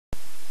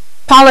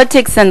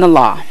Politics and the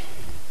law.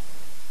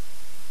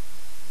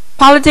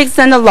 Politics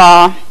and the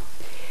law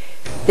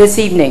this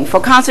evening. For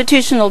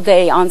Constitutional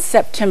Day on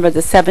September the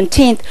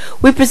 17th,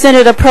 we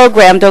presented a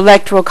program to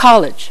Electoral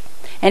College,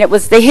 and it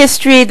was the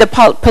history, the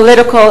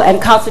political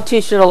and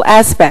constitutional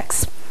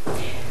aspects.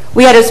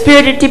 We had a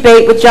spirited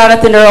debate with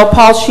Jonathan Earl,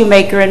 Paul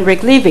Shoemaker, and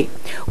Rick Levy.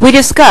 We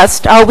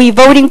discussed, are we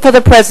voting for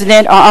the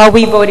president or are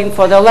we voting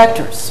for the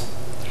electors?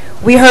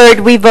 We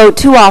heard we vote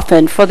too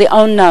often for the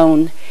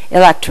unknown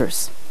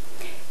electors.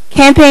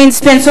 Campaigns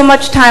spend so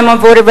much time on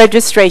voter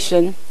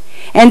registration,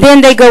 and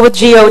then they go with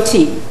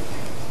GOT,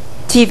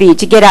 TV,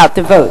 to get out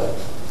the vote.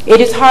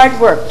 It is hard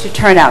work to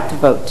turn out the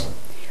vote.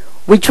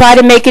 We try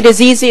to make it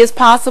as easy as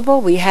possible.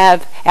 We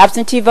have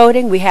absentee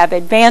voting, we have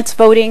advance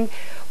voting.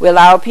 We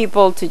allow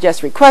people to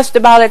just request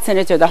the ballot, send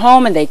it to the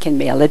home, and they can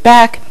mail it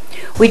back.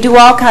 We do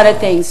all kinds of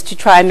things to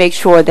try and make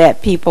sure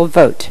that people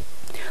vote.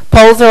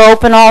 Polls are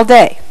open all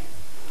day.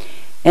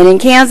 And in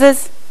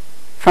Kansas,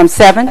 from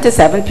 7 to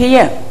 7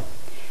 p.m.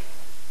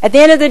 At the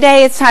end of the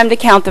day, it's time to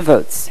count the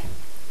votes.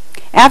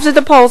 After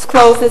the polls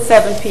close at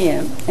 7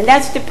 p.m., and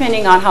that's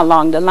depending on how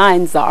long the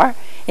lines are,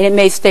 and it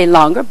may stay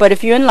longer, but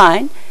if you're in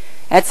line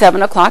at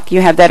 7 o'clock,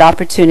 you have that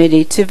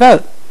opportunity to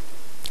vote.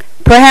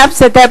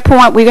 Perhaps at that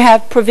point we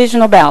have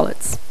provisional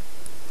ballots.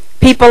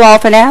 People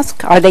often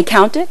ask, are they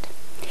counted?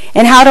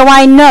 And how do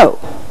I know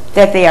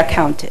that they are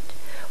counted?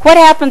 What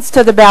happens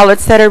to the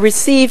ballots that are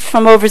received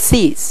from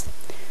overseas?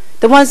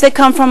 The ones that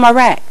come from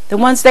Iraq, the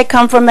ones that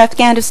come from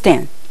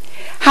Afghanistan.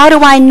 How do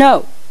I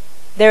know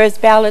there is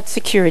ballot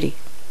security?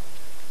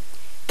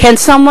 Can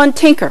someone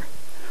tinker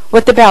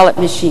with the ballot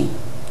machine?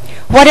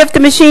 What if the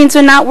machines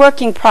are not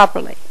working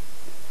properly?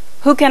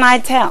 Who can I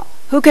tell?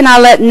 Who can I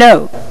let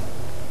know?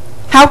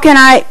 How can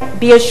I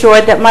be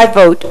assured that my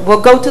vote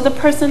will go to the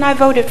person I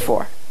voted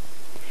for?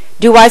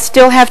 Do I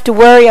still have to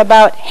worry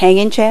about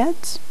hanging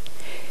chads?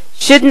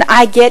 Shouldn't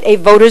I get a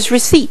voter's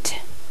receipt?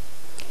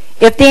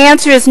 If the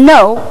answer is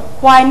no,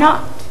 why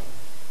not?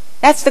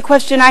 That's the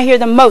question I hear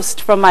the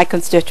most from my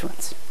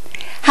constituents.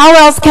 How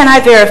else can I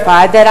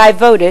verify that I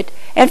voted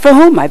and for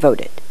whom I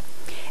voted?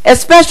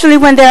 Especially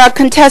when there are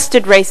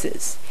contested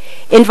races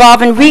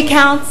involving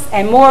recounts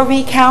and more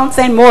recounts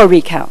and more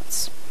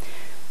recounts.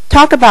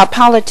 Talk about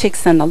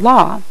politics and the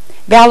law,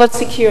 ballot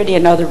security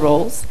and other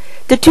roles.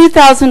 The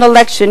 2000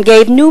 election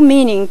gave new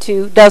meaning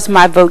to does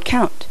my vote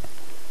count?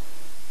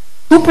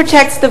 Who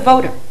protects the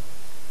voter?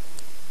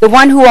 The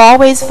one who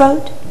always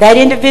votes? That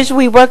individual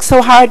we work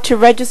so hard to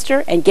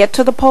register and get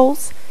to the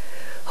polls?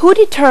 Who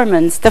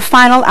determines the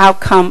final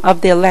outcome of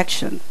the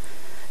election?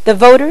 The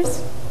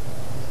voters?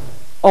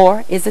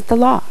 Or is it the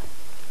law?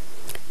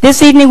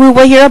 This evening we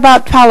will hear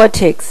about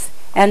politics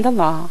and the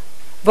law,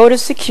 voter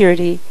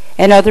security,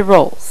 and other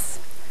roles.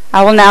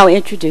 I will now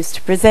introduce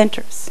the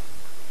presenters.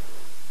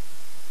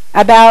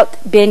 About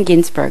Ben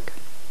Ginsberg.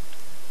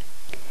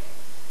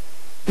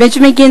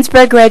 Benjamin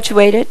Ginsberg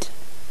graduated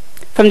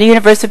from the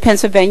University of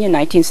Pennsylvania in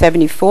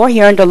 1974.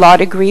 He earned a law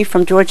degree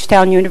from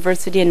Georgetown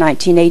University in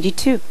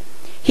 1982.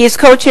 He is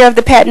co-chair of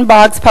the Patton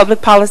Boggs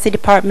Public Policy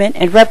Department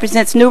and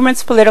represents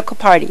numerous political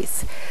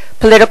parties,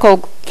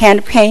 political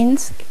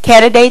campaigns,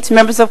 candidates,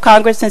 members of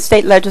Congress, and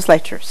state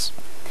legislatures.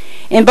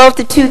 In both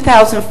the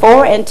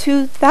 2004 and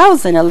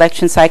 2000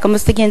 election cycle,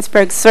 Mr.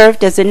 Ginsberg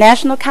served as the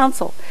National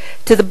Counsel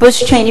to the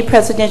Bush-Cheney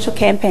presidential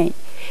campaign.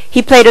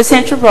 He played a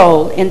central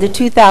role in the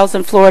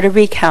 2000 Florida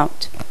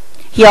recount.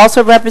 He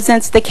also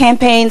represents the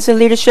campaigns and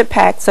leadership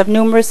PACs of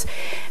numerous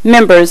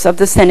members of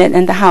the Senate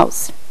and the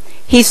House.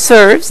 He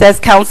serves as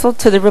counsel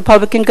to the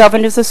Republican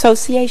Governors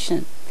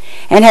Association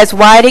and has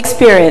wide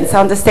experience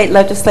on the state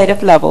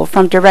legislative level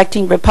from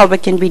directing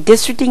Republican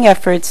redistricting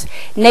efforts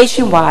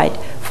nationwide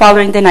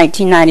following the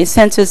 1990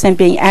 census and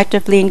being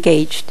actively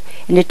engaged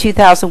in the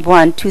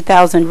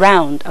 2001-2000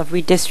 round of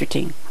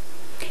redistricting.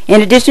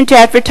 In addition to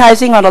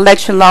advertising on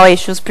election law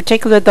issues,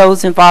 particularly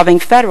those involving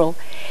federal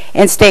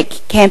and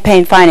state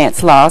campaign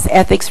finance laws,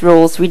 ethics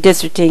rules,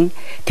 redistricting,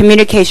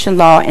 communication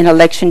law, and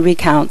election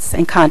recounts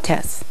and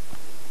contests.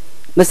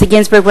 Mr.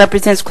 Ginsberg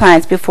represents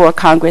clients before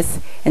Congress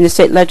and the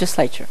state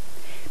legislature.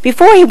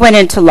 Before he went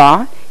into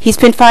law, he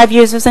spent 5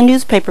 years as a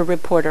newspaper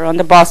reporter on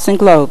the Boston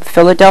Globe,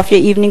 Philadelphia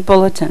Evening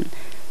Bulletin,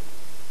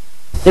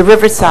 the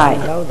Riverside,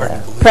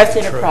 Press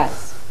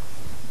Enterprise.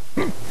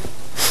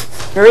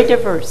 Very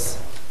diverse.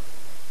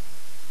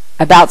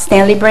 About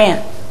Stanley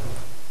Brand.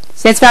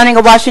 Since founding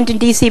a Washington,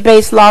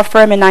 D.C.-based law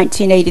firm in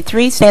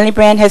 1983, Stanley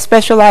Brand has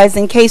specialized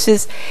in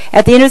cases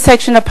at the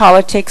intersection of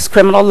politics,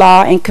 criminal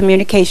law, and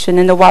communication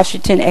in the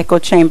Washington echo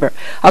chamber,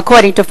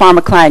 according to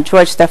former client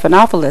George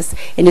Stephanopoulos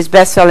in his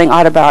best-selling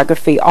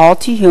autobiography, All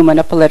Too Human,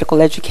 A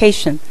Political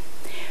Education.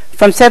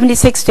 From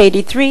 1976 to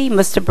 1983,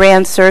 Mr.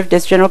 Brand served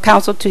as General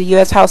Counsel to the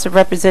U.S. House of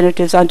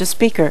Representatives under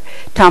Speaker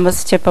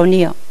Thomas Tip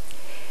O'Neill,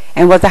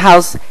 and was the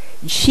House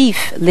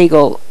Chief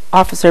Legal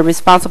Officer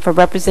responsible for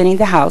representing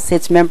the House,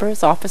 its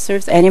members,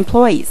 officers, and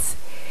employees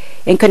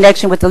in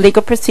connection with the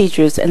legal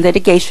procedures and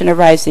litigation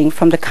arising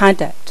from the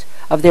conduct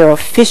of their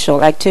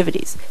official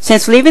activities.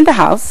 Since leaving the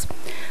House,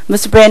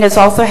 Mr. Brand has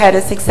also had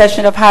a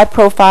succession of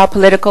high-profile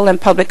political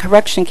and public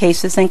corruption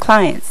cases and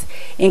clients,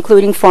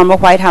 including former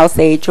White House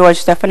aide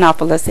George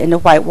Stephanopoulos in the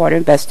Whitewater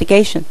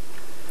investigation.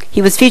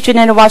 He was featured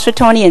in the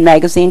Washingtonian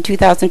magazine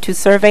 2002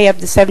 survey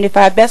of the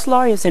 75 best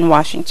lawyers in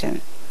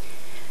Washington.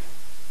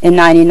 In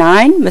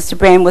 '99, Mr.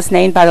 Brand was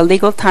named by the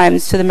Legal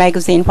Times to the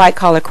magazine White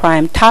Collar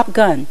Crime Top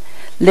Gun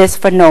list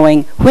for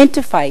knowing when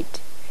to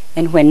fight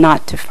and when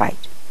not to fight.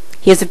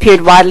 He has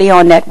appeared widely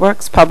on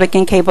networks, public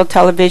and cable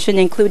television,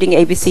 including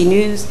ABC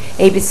News,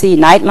 ABC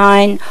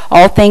Nightline,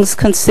 All Things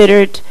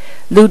Considered,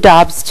 Lou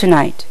Dobbs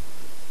Tonight.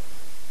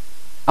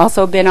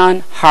 Also been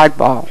on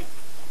Hardball.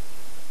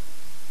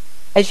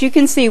 As you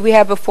can see, we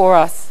have before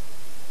us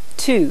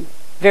two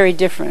very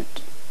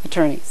different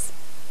attorneys,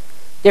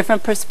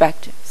 different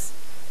perspectives,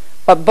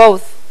 but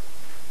both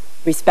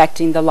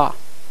respecting the law.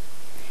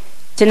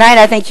 Tonight,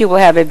 I think you will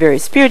have a very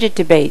spirited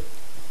debate,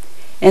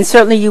 and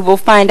certainly you will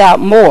find out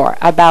more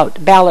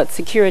about ballot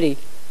security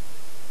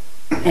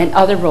and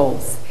other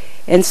roles.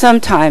 And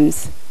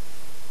sometimes,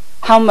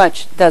 how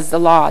much does the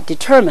law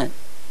determine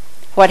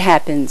what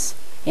happens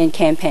in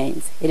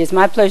campaigns? It is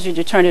my pleasure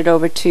to turn it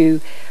over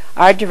to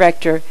our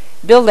director,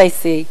 Bill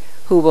Lacey,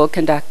 who will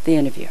conduct the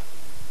interview.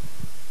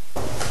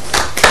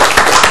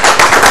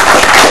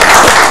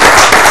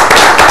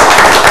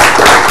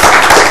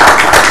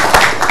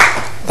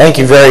 Thank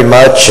you very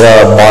much,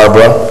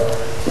 Barbara.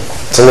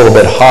 It's a little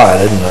bit hot,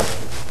 isn't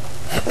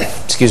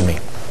it? Excuse me.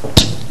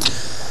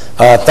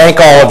 Thank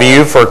all of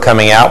you for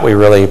coming out. We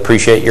really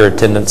appreciate your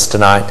attendance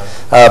tonight.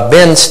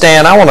 Ben,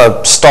 Stan, I want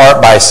to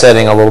start by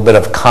setting a little bit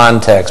of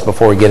context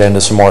before we get into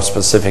some more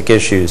specific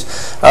issues.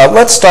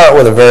 Let's start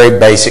with a very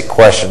basic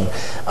question.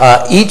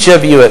 Each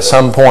of you at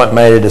some point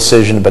made a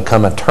decision to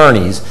become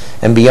attorneys,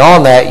 and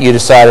beyond that you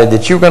decided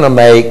that you were going to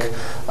make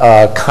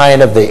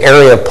kind of the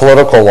area of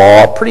political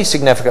law a pretty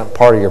significant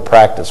part of your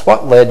practice.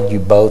 What led you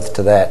both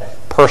to that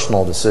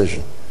personal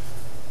decision?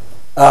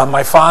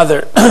 My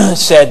father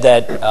said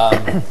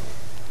that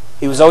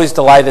he was always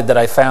delighted that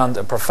I found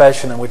a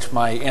profession in which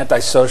my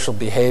antisocial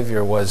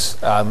behavior was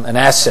an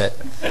asset.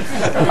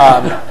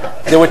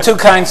 There were two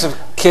kinds of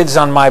kids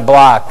on my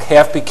block.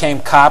 Half became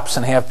cops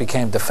and half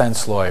became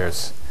defense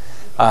lawyers.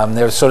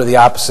 They were sort of the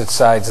opposite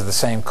sides of the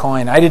same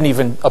coin. I didn't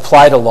even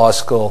apply to law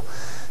school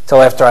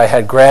till after I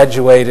had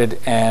graduated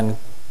and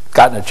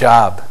gotten a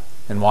job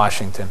in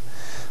Washington.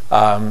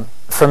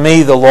 For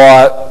me, the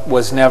law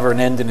was never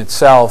an end in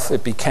itself.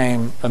 It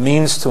became a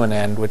means to an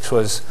end, which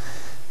was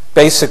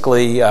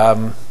basically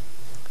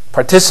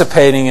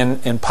participating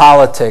in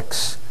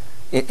politics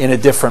in a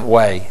different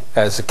way,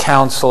 as a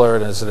counselor,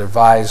 and as an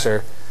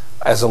advisor,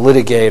 as a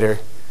litigator,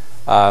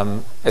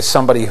 as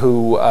somebody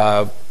who,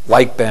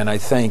 like Ben, I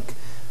think,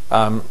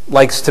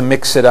 likes to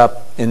mix it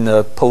up in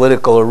the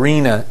political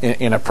arena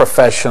in a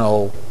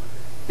professional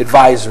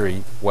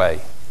advisory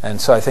way. And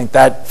so I think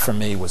that, for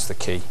me, was the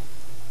key.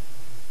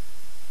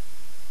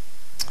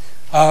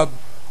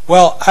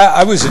 Well,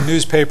 I was a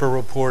newspaper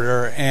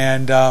reporter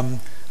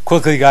and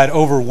quickly got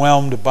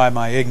overwhelmed by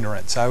my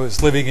ignorance. I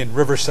was living in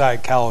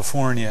Riverside,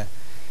 California,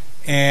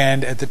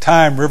 and at the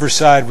time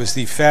Riverside was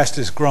the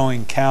fastest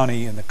growing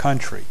county in the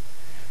country,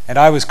 and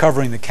I was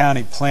covering the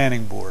county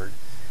planning board,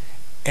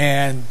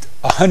 and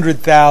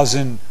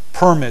 100,000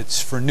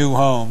 permits for new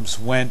homes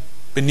went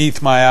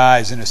beneath my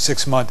eyes in a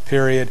 6-month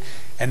period,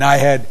 and I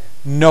had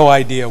no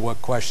idea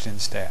what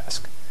questions to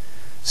ask.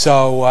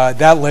 So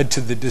that led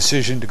to the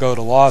decision to go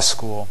to law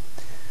school.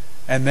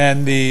 And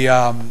then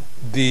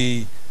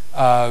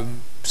I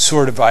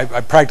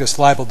practiced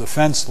libel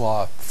defense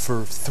law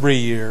for 3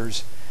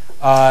 years.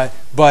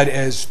 But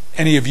as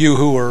any of you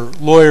who are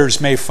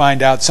lawyers may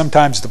find out,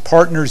 sometimes the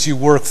partners you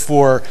work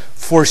for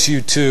force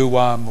you to,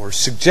 or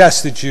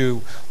suggest that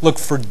you look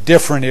for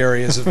different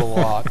areas of the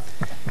law.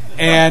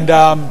 And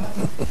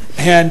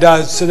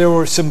so there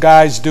were some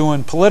guys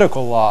doing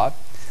political law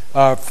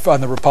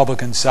on the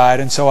Republican side,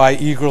 and so I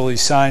eagerly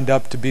signed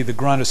up to be the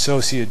grunt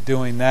associate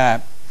doing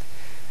that.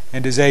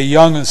 And as a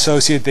young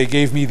associate, they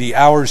gave me the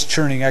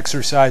hours-churning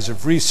exercise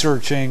of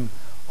researching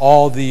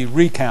all the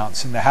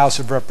recounts in the House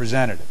of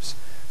Representatives.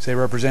 So they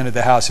represented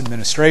the House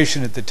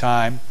administration at the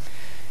time,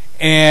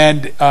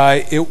 and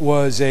it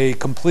was a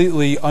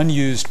completely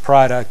unused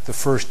product the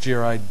first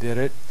year I did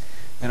it,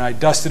 and I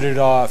dusted it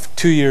off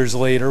 2 years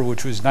later,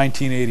 which was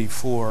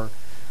 1984,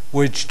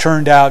 which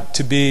turned out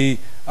to be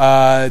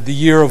the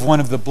year of one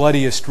of the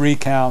bloodiest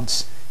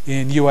recounts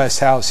in U.S.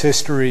 House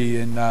history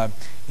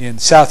in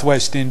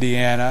southwest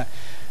Indiana.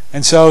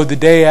 And so the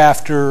day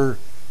after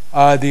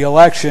the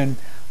election,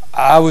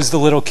 I was the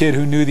little kid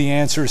who knew the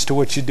answers to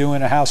what you do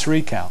in a House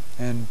recount.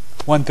 And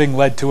one thing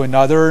led to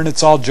another, and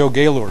it's all Joe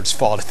Gaylord's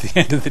fault at the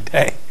end of the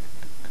day.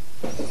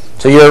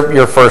 So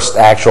your first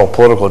actual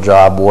political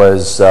job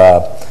was,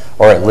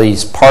 or at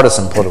least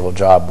partisan political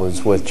job,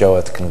 was with Joe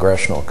at the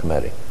Congressional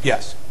Committee?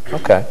 Yes.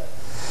 Okay.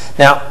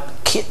 Now,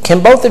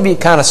 can both of you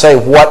kind of say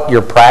what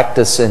your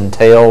practice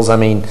entails? I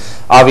mean,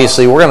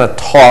 obviously, we're going to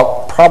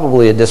talk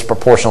probably a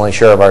disproportionately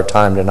share of our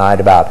time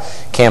tonight about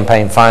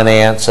campaign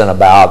finance and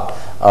about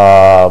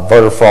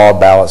voter fraud,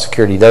 ballot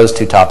security, those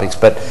two topics.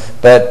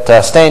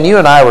 But Stan, you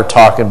and I were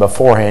talking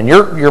beforehand.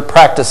 Your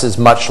practice is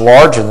much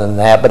larger than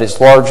that, but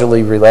it's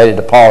largely related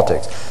to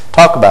politics.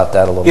 Talk about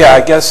that a little bit. Yeah,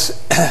 I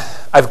guess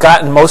I've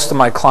gotten most of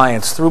my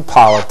clients through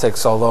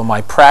politics, although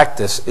my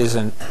practice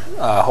isn't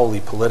wholly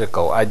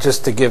political.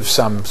 Just to give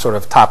some sort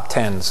of top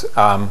tens.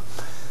 I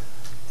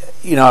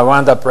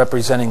wound up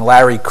representing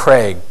Larry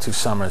Craig 2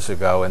 summers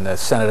ago in the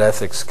Senate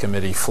Ethics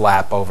Committee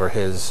flap over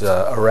his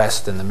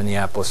arrest in the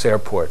Minneapolis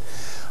airport.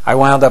 I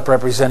wound up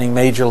representing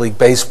Major League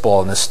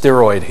Baseball in the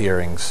steroid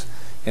hearings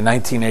in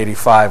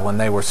 1985 when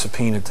they were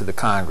subpoenaed to the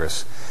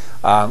Congress.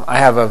 I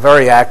have a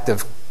very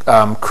active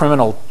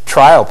criminal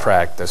trial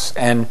practice,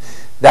 and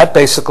that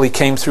basically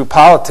came through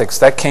politics.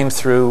 That came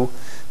through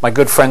my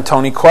good friend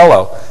Tony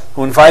Coelho,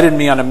 who invited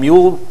me on a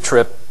mule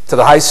trip to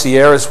the High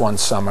Sierras one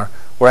summer,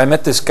 where I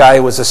met this guy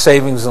who was a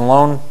savings and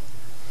loan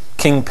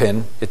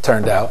kingpin, it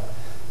turned out,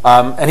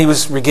 and he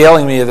was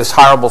regaling me of this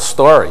horrible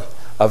story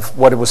of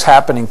what was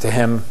happening to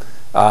him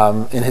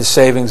in his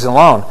savings and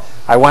loan.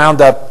 I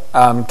wound up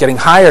getting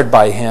hired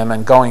by him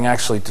and going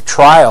actually to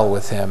trial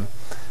with him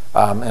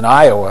in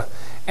Iowa.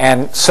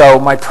 And so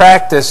my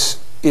practice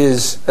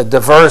is a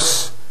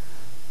diverse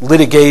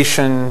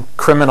litigation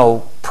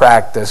criminal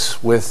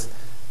practice with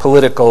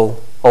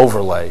political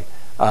overlay.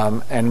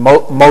 And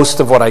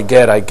most of what I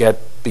get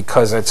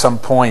because at some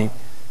point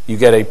you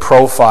get a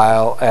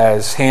profile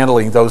as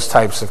handling those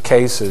types of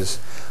cases.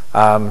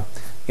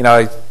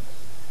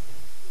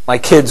 My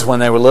kids, when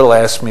they were little,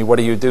 asked me, "What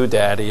do you do,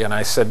 Daddy?" And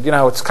I said,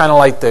 it's kind of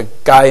like the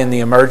guy in the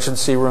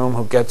emergency room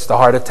who gets the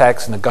heart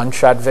attacks and the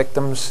gunshot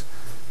victims.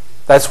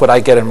 That's what I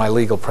get in my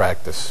legal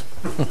practice.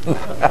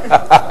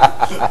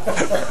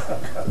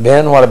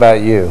 Ben, what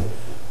about you?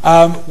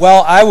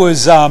 Well, I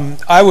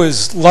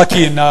was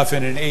lucky enough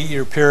in an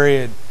 8-year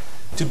period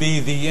to be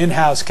the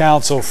in-house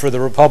counsel for the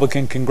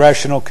Republican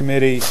Congressional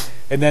Committee,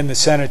 and then the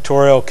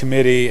Senatorial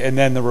Committee, and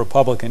then the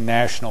Republican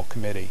National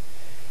Committee.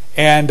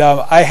 And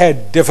I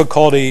had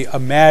difficulty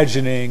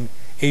imagining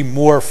a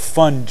more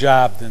fun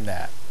job than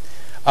that.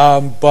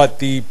 But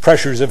the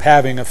pressures of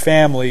having a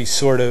family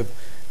sort of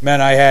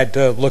meant I had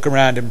to look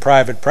around in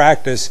private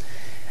practice.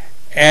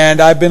 And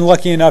I've been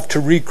lucky enough to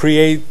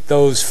recreate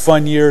those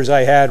fun years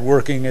I had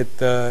working at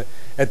the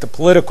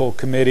political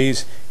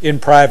committees in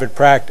private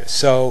practice.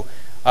 So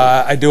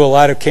I do a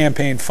lot of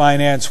campaign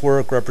finance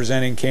work,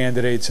 representing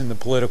candidates in the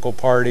political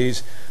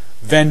parties,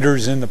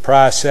 vendors in the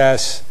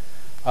process.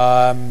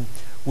 The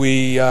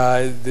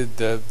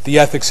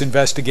ethics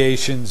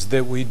investigations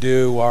that we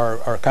do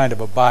are kind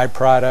of a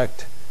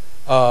byproduct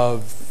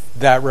of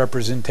that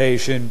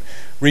representation.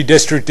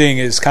 Redistricting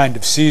is kind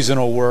of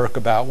seasonal work,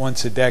 about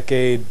once a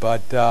decade,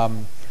 but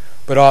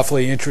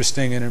awfully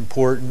interesting and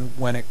important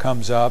when it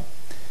comes up.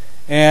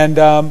 And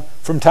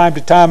from time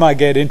to time I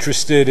get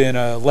interested in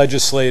a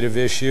legislative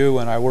issue,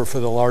 and I work for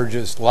the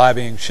largest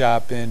lobbying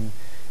shop in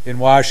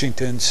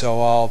Washington,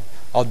 so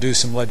I'll do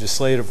some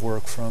legislative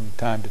work from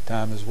time to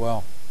time as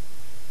well.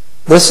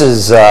 This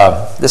is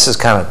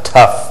kind of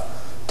tough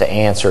to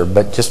answer,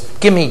 but just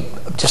give me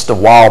just a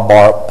wild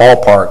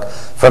ballpark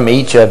from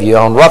each of you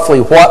on roughly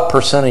what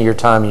 % of your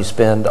time you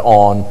spend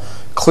on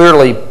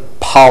clearly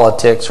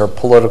politics or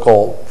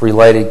political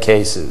related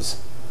cases.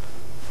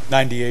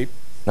 98.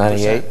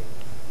 98?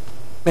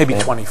 Maybe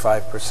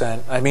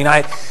 25%. I mean,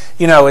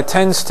 it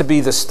tends to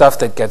be the stuff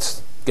that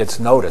gets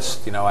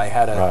noticed. I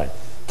had a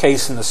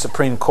case in the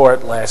Supreme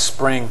Court last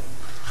spring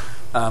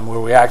where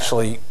we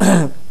actually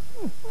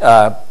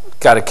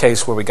got a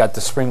case where we got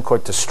the Supreme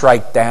Court to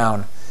strike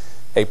down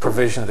a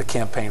provision of the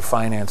campaign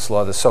finance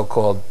law, the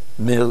so-called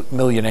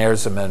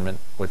Millionaires Amendment,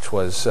 which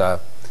was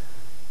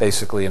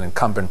basically an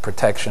Incumbent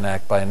Protection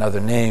Act by another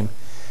name.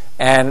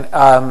 And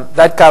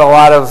that got a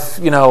lot of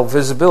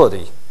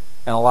visibility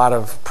and a lot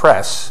of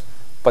press,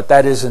 but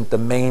that isn't the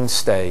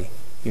mainstay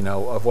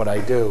of what I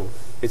do.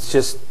 It's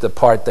just the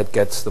part that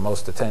gets the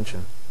most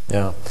attention.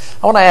 Yeah,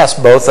 I want to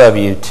ask both of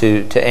you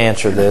to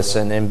answer this,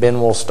 and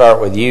Ben, we'll start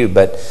with you.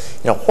 But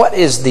what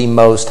is the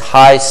most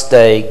high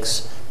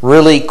stakes,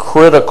 really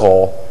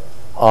critical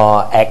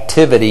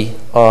activity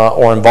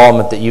or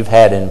involvement that you've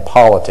had in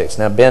politics?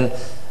 Now, Ben,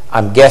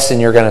 I'm guessing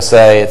you're going to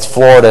say it's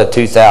Florida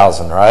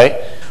 2000,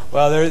 right?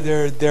 Well,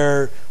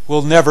 there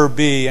will never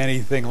be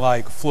anything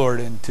like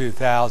Florida in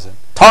 2000.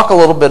 Talk a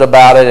little bit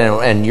about it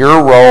and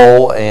your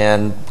role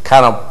and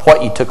kind of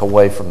what you took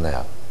away from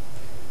that.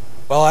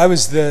 Well, I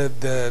was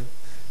the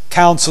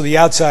counsel, the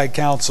outside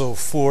counsel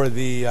for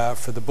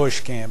the Bush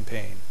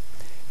campaign,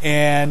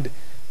 and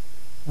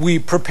we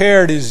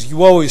prepared, as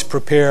you always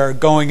prepare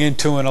going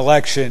into an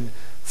election,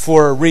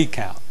 for a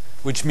recount,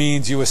 which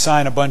means you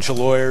assign a bunch of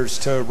lawyers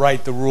to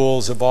write the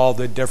rules of all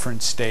the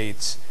different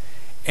states,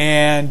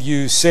 and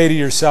you say to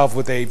yourself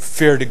with a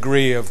fair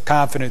degree of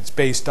confidence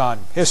based on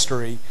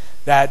history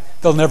that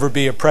there'll never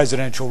be a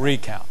presidential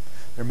recount.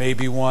 There may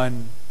be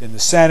one in the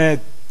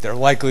Senate. There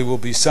likely will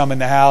be some in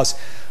the House,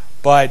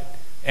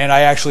 and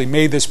I actually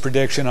made this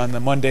prediction on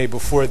the Monday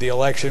before the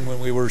election when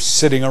we were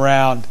sitting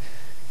around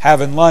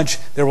having lunch,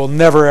 there will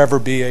never ever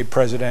be a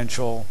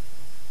presidential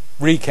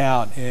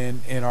recount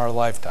in our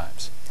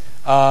lifetimes.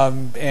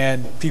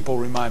 And people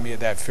remind me of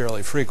that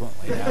fairly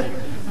frequently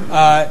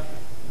now.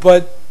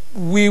 But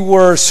we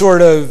were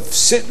sort of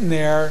sitting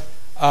there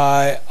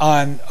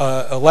on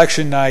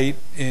election night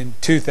in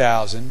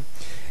 2000,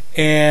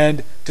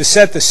 and to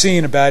set the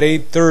scene, about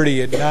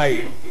 8:30 at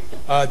night,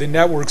 the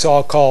networks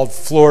all called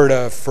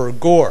Florida for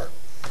Gore,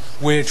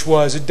 which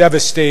was a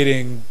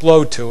devastating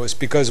blow to us,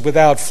 because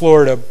without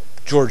Florida,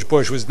 George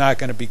Bush was not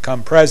going to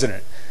become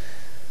president.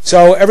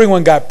 So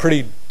everyone got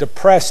pretty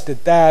depressed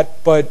at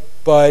that, but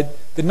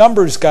the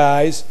numbers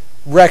guys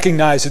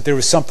recognized that there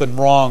was something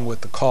wrong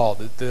with the call,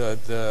 that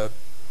the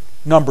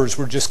numbers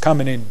were just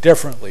coming in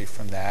differently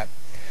from that.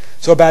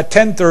 So about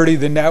 10:30,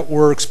 the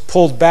networks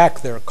pulled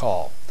back their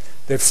call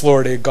that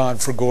Florida had gone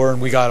for Gore,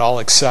 and we got all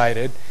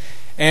excited.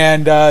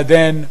 And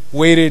then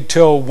waited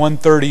till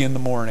 1:30 in the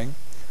morning,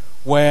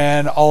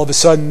 when all of a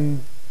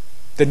sudden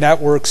the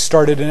networks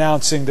started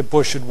announcing that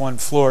Bush had won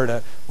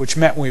Florida, which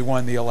meant we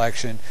won the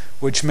election,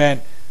 which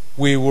meant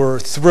we were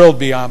thrilled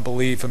beyond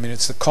belief. I mean,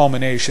 it's the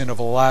culmination of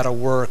a lot of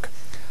work,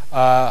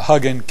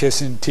 hugging,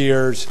 kissing,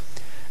 tears.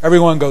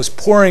 Everyone goes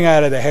pouring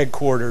out of the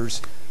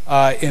headquarters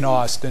in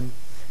Austin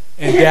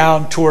and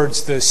down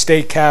towards the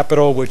state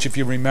capitol, which, if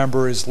you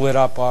remember, is lit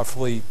up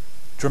awfully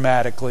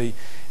dramatically.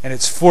 And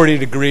it's 40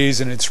 degrees,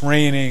 and it's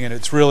raining, and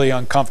it's really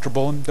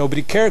uncomfortable, and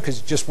nobody cared because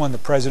you just won the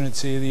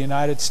presidency of the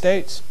United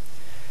States.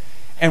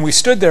 And we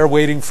stood there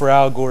waiting for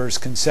Al Gore's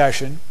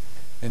concession,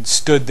 and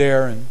stood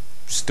there and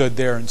stood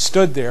there and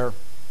stood there.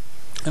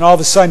 And all of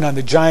a sudden, on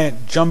the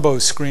giant jumbo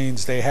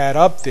screens they had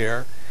up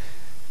there,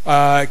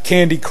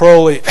 Candy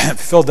Crowley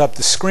filled up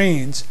the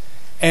screens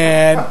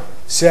and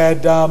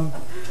said,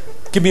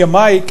 "Give me a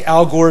mic,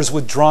 Al Gore's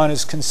withdrawn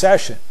his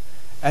concession."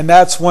 And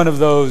that's one of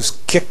those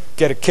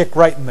get a kick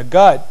right in the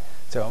gut.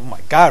 So, oh my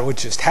God, what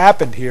just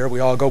happened here? We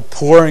all go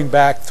pouring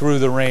back through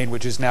the rain,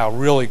 which is now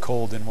really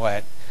cold and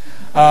wet,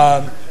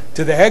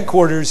 to the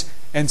headquarters,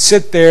 and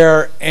sit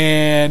there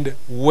and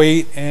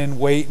wait and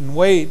wait and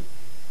wait.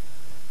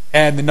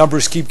 And the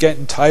numbers keep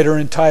getting tighter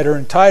and tighter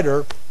and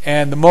tighter.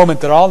 And the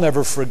moment that I'll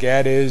never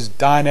forget is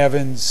Don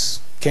Evans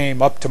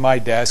came up to my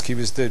desk. He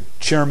was the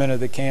chairman of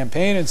the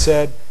campaign, and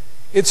said,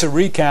 "It's a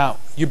recount.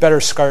 You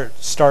better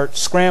start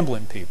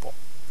scrambling people."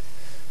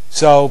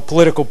 So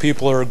political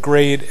people are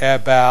great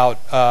about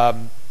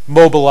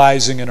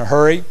mobilizing in a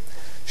hurry,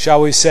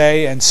 shall we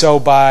say. And so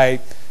by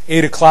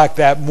 8 o'clock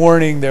that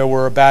morning, there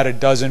were about a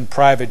dozen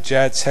private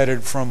jets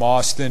headed from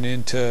Austin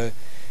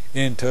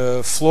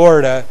into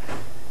Florida.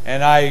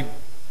 And I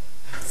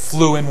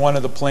flew in one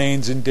of the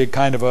planes and did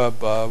kind of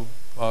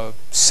a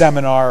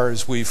seminar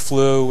as we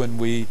flew, and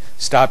we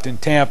stopped in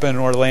Tampa and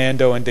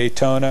Orlando and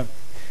Daytona,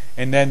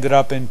 and ended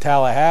up in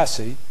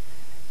Tallahassee.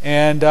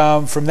 And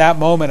from that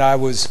moment, I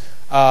was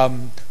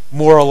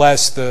more or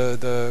less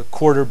the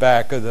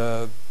quarterback of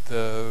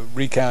the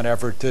recount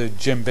effort to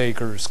Jim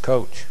Baker's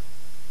coach.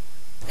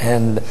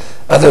 And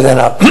other than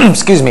a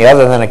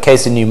other than a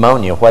case of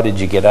pneumonia, what did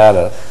you get out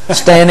of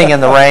standing in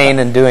the rain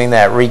and doing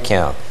that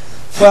recount?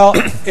 Well,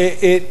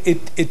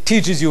 it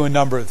teaches you a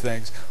number of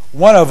things.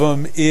 One of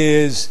them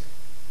is,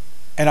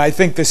 and I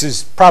think this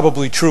is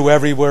probably true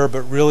everywhere,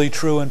 but really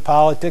true in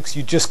politics,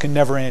 you just can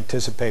never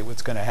anticipate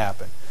what's going to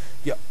happen.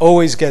 You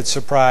always get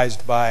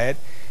surprised by it,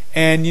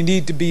 and you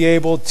need to be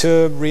able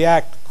to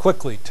react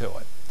quickly to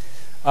it.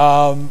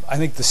 I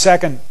think the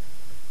second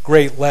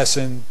great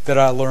lesson that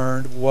I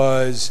learned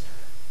was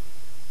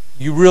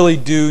you really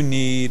do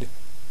need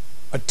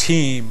a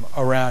team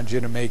around you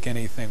to make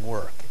anything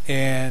work.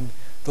 And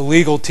the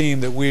legal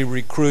team that we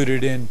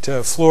recruited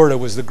into Florida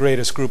was the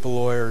greatest group of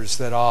lawyers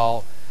that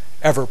I'll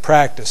ever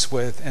practice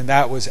with, and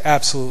that was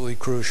absolutely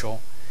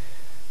crucial.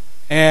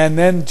 And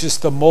then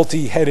just the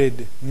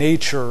multi-headed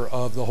nature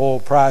of the whole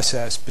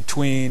process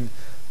between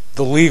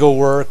the legal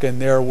work,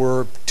 and there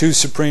were 2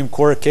 Supreme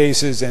Court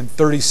cases and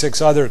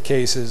 36 other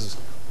cases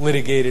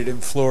litigated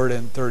in Florida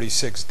in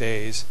 36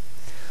 days.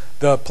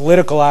 The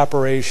political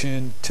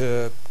operation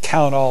to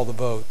count all the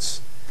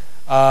votes.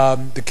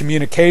 The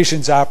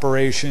communications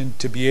operation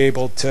to be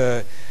able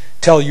to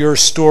tell your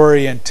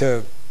story and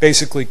to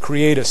basically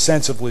create a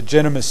sense of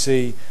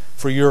legitimacy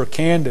for your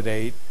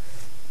candidate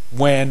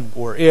when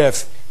or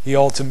if he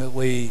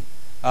ultimately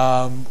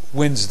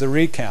wins the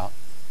recount.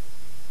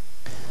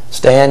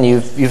 Stan,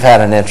 you've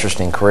had an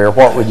interesting career.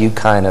 What would you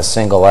kind of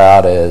single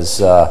out as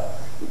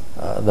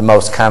the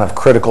most kind of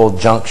critical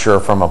juncture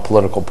from a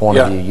political point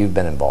of view you've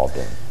been involved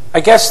in? I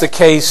guess the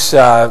case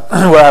where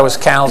I was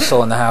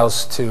counsel in the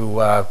House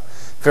to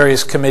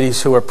various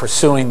committees who were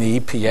pursuing the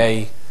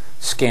EPA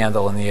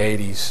scandal in the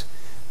 80s.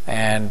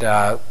 And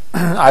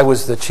I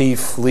was the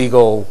chief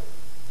legal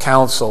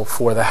counsel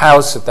for the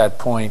House at that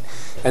point.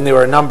 And there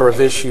were a number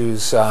of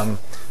issues.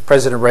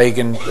 President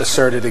Reagan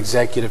asserted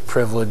executive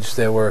privilege.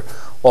 There were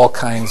all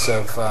kinds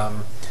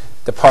of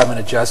Department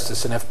of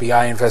Justice and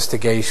FBI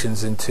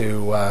investigations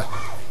into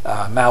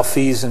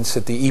malfeasance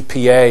at the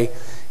EPA.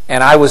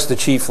 And I was the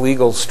chief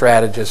legal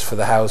strategist for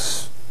the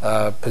House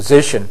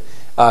position,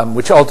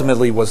 which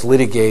ultimately was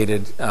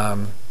litigated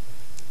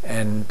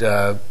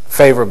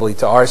favorably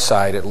to our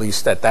side, at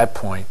least at that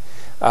point.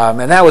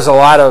 And that was a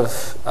lot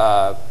of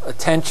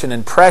attention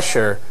and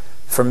pressure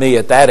for me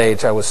at that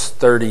age. I was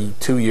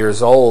 32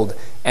 years old,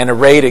 and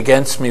arrayed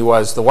against me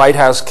was the White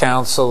House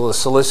counsel, the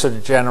Solicitor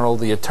General,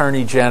 the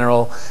Attorney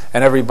General,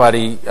 and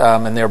everybody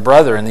and their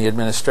brother in the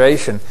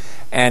administration.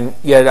 And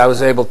yet I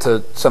was able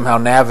to somehow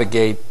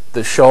navigate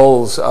the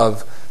shoals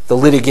of the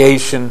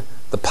litigation,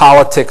 the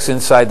politics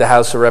inside the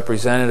House of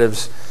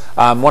Representatives.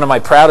 One of my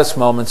proudest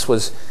moments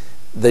was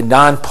the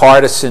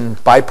nonpartisan,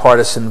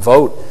 bipartisan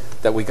vote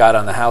that we got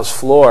on the House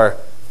floor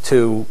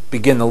to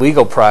begin the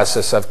legal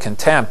process of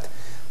contempt.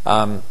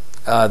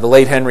 The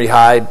late Henry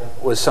Hyde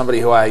was somebody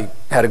who I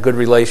had a good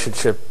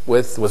relationship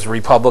with, was a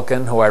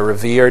Republican who I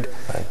revered.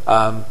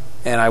 Right.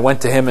 And I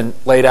went to him and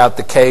laid out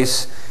the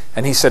case,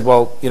 and he said,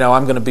 well,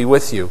 I'm going to be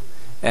with you.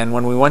 And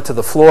when we went to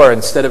the floor,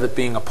 instead of it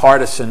being a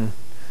partisan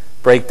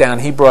breakdown,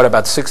 he brought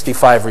about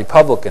 65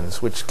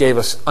 Republicans, which gave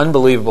us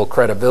unbelievable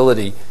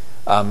credibility,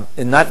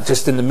 not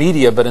just in the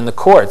media, but in the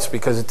courts,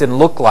 because it didn't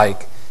look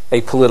like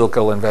a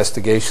political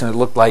investigation. It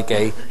looked like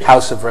a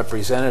House of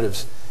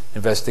Representatives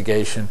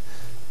investigation.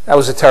 That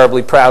was a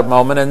terribly proud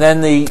moment. And then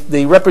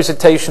the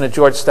representation of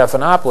George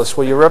Stephanopoulos,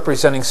 where you're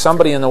representing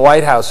somebody in the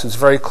White House who's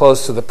very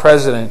close to the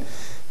president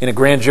in a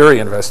grand jury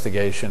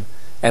investigation,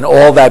 and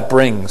all that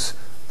brings,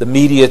 the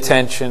media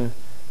attention,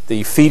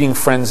 the feeding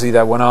frenzy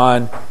that went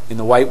on in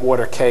the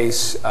Whitewater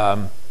case,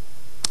 and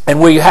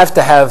where you have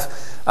to have,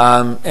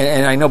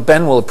 and I know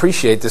Ben will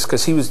appreciate this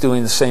because he was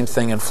doing the same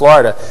thing in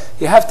Florida,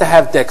 you have to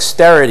have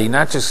dexterity,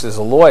 not just as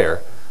a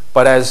lawyer,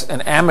 but as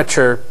an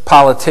amateur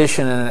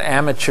politician and an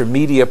amateur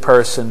media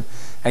person,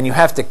 and you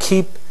have to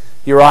keep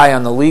your eye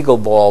on the legal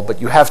ball, but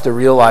you have to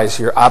realize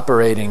you're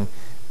operating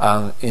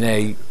in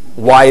a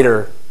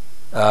wider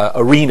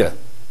arena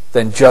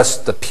than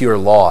just the pure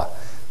law.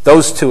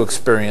 Those two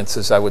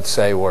experiences, I would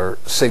say, were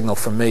a signal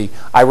for me.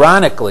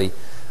 Ironically,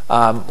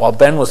 while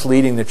Ben was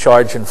leading the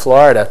charge in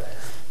Florida,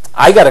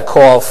 I got a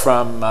call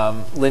from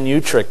Lynn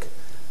Utrick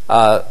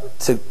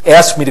to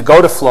ask me to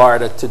go to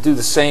Florida to do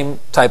the same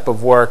type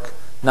of work,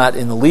 not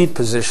in the lead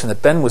position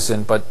that Ben was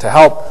in, but to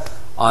help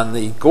on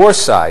the Gore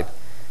side.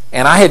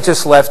 And I had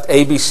just left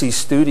ABC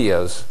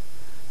Studios,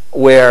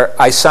 where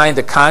I signed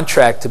a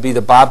contract to be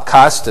the Bob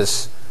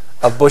Costas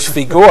of Bush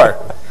v. Gore.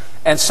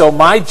 And so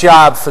my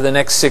job for the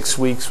next 6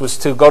 weeks was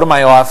to go to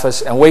my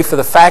office and wait for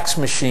the fax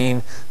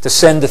machine to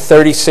send the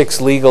 36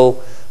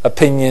 legal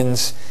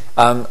opinions.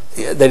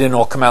 They didn't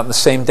all come out in the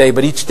same day,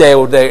 but each day,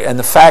 and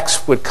the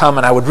fax would come,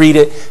 and I would read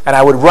it, and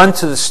I would run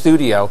to the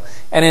studio,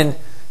 and in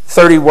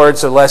 30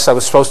 words or less, I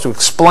was supposed to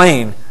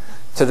explain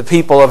to the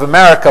people of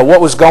America what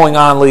was going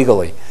on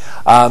legally.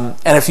 And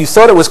if you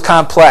thought it was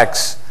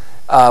complex,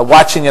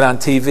 watching it on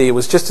TV, it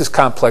was just as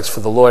complex for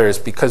the lawyers,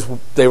 because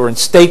they were in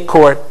state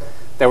court,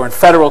 they were in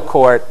federal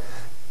court,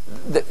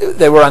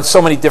 they were on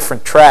so many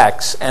different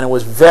tracks, and it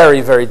was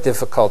very, very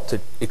difficult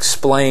to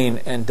explain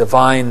and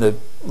divine the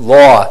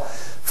law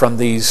from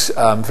these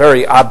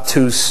very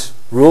obtuse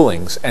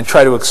rulings and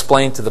try to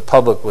explain to the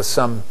public with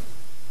some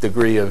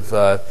degree of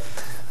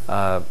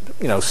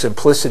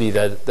simplicity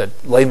that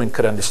laymen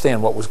could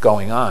understand what was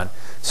going on.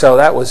 So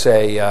that was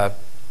that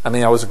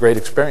was a great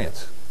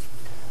experience.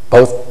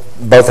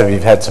 Both of you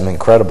have had some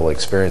incredible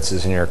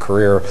experiences in your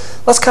career.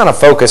 Let's kind of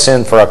focus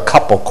in for a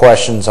couple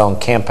questions on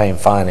campaign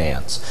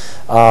finance.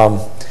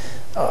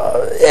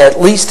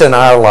 At least in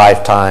our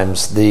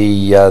lifetimes,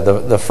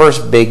 the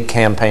first big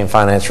campaign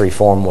finance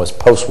reform was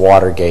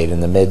post-Watergate in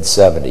the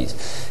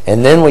mid-'70s.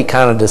 And then we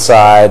kind of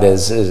decide,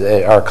 as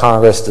our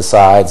Congress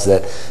decides,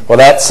 that, well,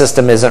 that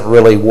system isn't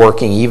really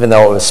working, even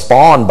though it was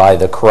spawned by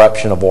the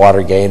corruption of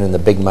Watergate and the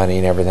big money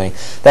and everything.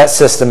 That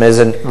system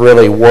isn't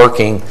really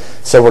working,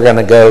 so we're going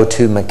to go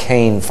to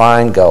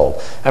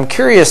McCain-Feingold. I'm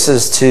curious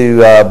as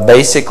to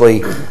basically,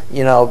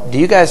 do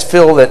you guys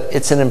feel that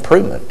it's an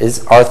improvement?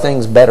 Are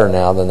things better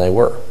now than they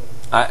were?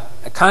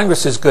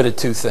 Congress is good at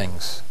two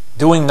things: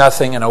 doing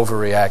nothing and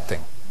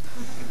overreacting.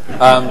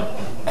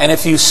 And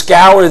if you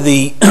scour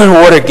the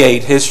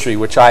Watergate history,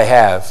 which I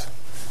have,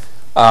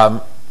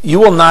 you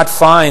will not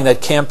find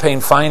that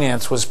campaign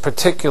finance was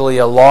particularly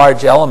a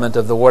large element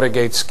of the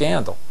Watergate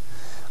scandal.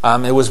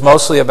 It was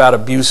mostly about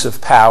abuse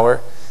of power.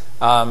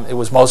 It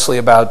was mostly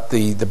about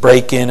the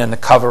break-in and the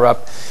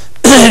cover-up.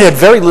 It had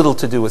very little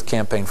to do with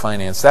campaign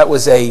finance. That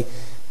was a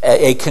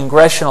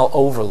congressional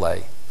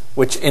overlay,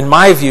 which, in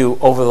my view,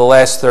 over the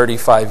last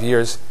 35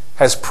 years,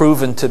 has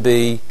proven to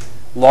be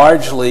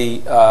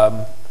largely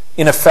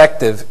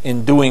ineffective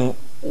in doing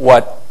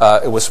what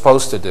it was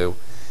supposed to do.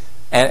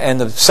 And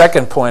the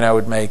second point I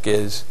would make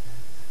is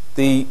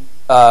the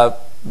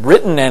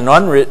written and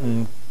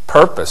unwritten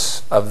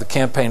purpose of the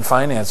campaign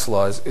finance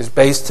laws is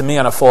based, to me,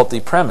 on a faulty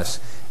premise,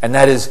 and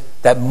that is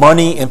that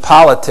money in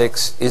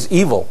politics is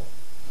evil.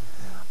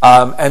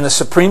 And the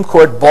Supreme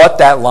Court bought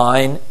that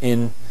line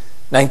in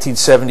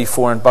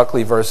 1974 in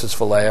Buckley versus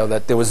Vallejo,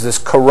 that there was this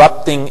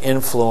corrupting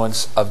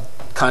influence of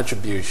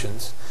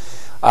contributions.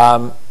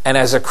 And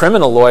as a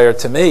criminal lawyer,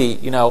 to me,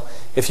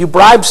 if you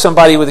bribe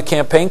somebody with a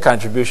campaign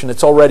contribution,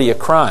 it's already a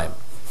crime.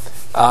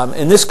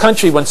 In this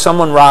country, when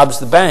someone robs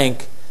the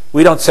bank,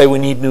 we don't say we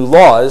need new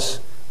laws.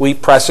 We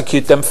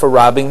prosecute them for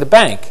robbing the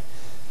bank.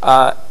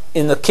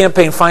 In the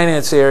campaign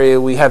finance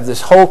area, we have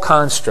this whole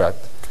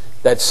construct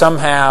that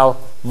somehow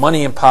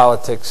money in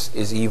politics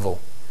is evil.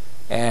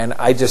 And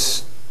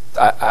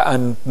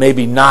I'm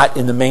maybe not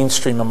in the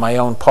mainstream of my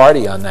own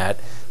party on that,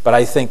 but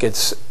I think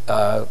it's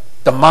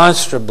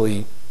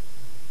demonstrably,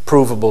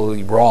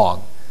 provably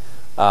wrong.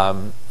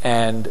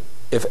 And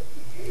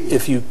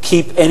if you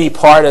keep any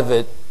part of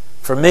it,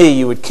 for me,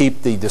 you would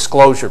keep the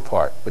disclosure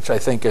part, which I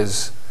think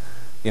is,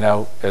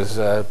 as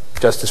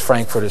Justice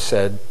Frankfurter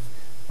said,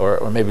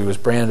 or maybe it was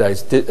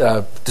Brandeis,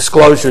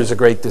 disclosure is a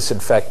great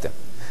disinfectant.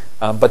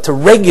 But to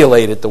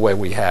regulate it the way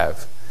we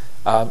have,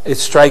 it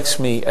strikes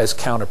me as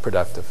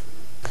counterproductive.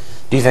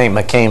 Do you think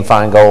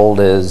McCain-Feingold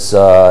is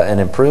an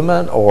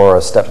improvement or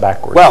a step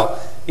backward? Well,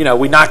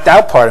 we knocked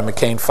out part of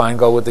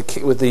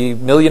McCain-Feingold with the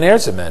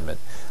Millionaires Amendment.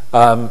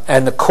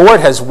 And the court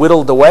has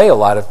whittled away a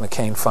lot of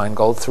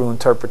McCain-Feingold through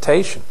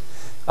interpretation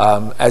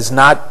as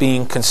not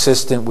being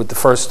consistent with the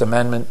First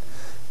Amendment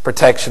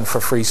protection for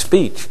free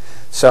speech.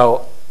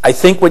 So I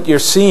think what you're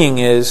seeing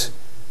is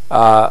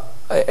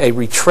a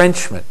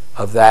retrenchment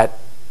of that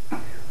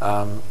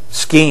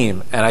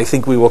scheme, and I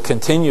think we will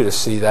continue to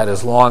see that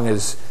as long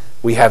as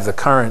we have the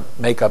current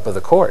makeup of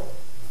the court.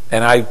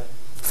 And I,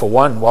 for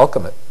one,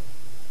 welcome it.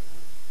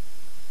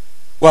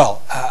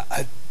 Well,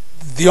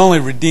 the only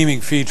redeeming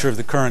feature of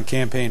the current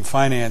campaign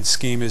finance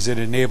scheme is it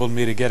enabled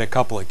me to get a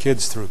couple of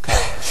kids through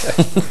college.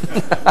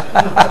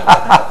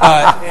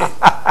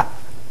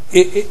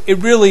 It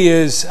really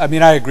is, I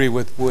mean, I agree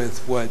with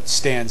what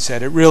Stan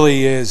said. It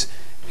really is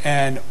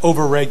an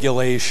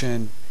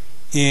overregulation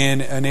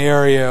in an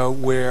area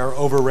where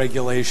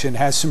overregulation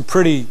has some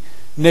pretty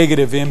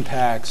negative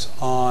impacts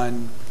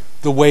on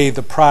the way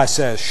the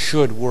process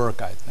should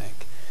work, I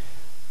think.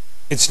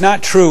 It's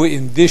not true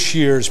in this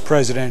year's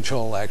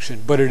presidential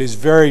election, but it is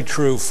very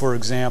true, for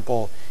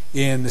example,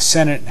 in the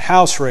Senate and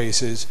House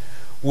races,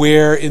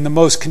 where in the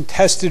most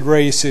contested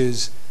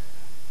races,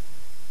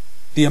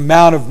 the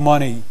amount of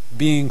money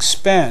being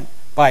spent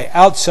by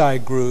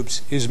outside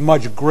groups is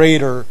much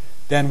greater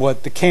than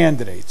what the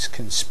candidates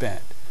can spend.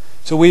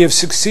 So we have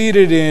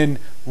succeeded in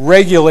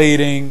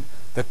regulating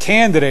the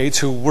candidates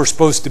who we're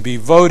supposed to be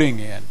voting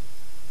in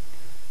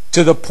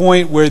to the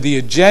point where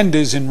the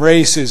agendas in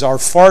races are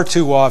far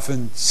too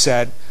often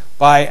set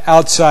by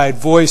outside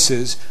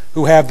voices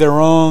who have their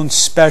own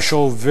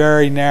special,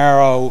 very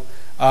narrow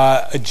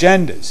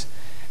agendas.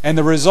 And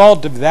the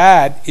result of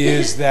that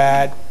is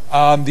that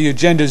the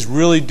agendas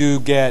really do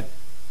get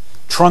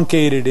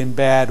truncated in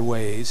bad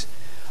ways,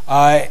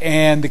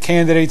 and the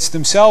candidates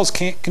themselves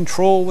can't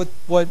control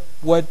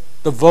what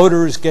the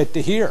voters get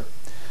to hear.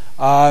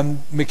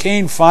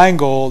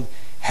 McCain-Feingold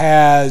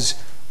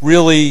has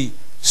really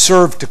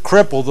served to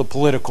cripple the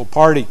political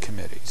party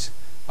committees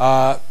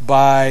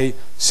by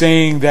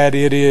saying that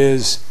it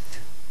is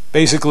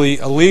basically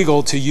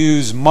illegal to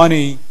use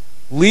money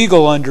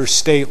legal under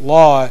state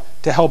law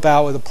to help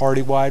out with a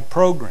party-wide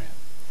program.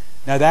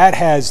 Now that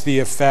has the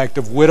effect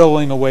of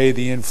whittling away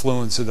the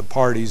influence of the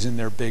parties in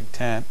their big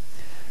tent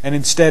and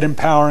instead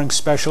empowering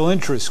special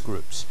interest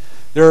groups.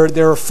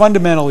 There are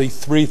fundamentally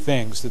three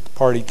things that the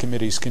party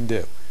committees can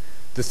do.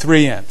 The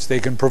 3 M's. They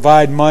can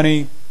provide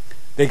money,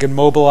 they can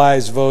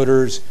mobilize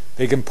voters,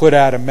 they can put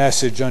out a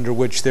message under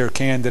which their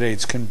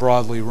candidates can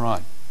broadly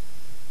run.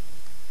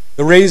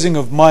 The raising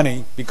of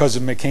money, because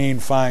of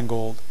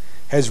McCain-Feingold,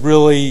 has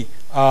really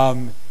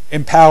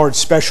empowered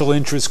special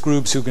interest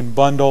groups who can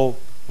bundle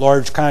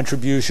large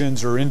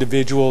contributions or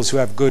individuals who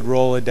have good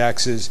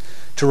Rolodexes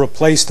to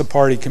replace the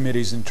party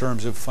committees in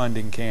terms of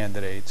funding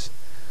candidates.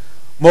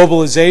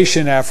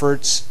 Mobilization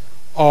efforts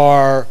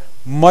are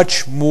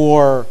much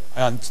more,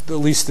 on at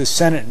least the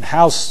Senate and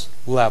House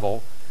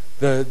level,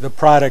 the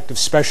product of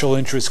special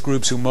interest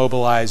groups who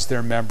mobilize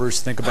their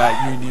members. Think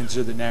about unions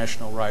or the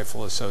National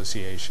Rifle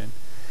Association.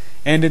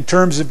 And in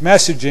terms of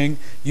messaging,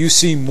 you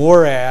see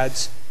more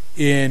ads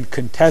in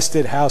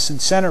contested House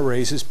and Senate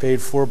races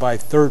paid for by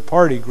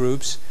third-party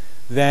groups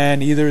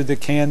than either the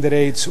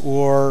candidates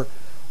or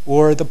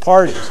the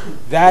parties.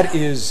 That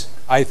is,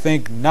 I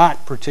think,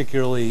 not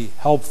particularly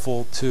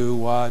helpful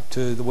to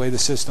the way the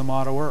system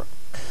ought to work.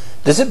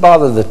 Does it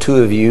bother the two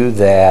of you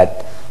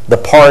that the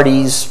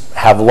parties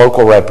have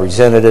local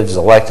representatives,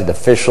 elected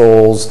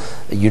officials,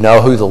 you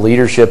know who the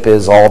leadership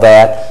is, all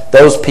that?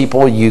 Those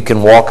people you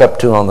can walk up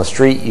to on the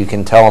street, you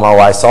can tell them, oh,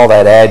 I saw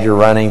that ad you're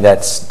running,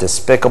 that's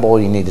despicable,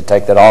 you need to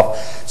take that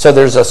off. So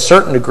there's a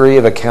certain degree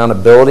of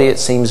accountability, it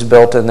seems,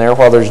 built in there,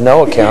 while there's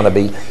no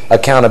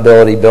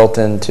accountability built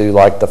into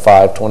like the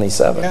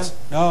 527s. Yeah,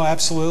 no,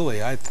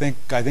 absolutely. I think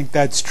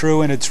that's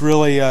true, and it's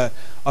really a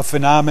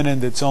phenomenon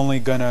that's only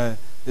going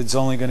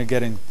to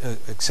get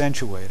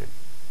accentuated.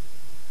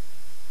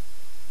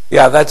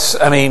 Yeah,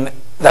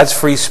 that's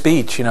free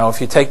speech. You know, if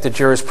you take the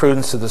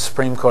jurisprudence of the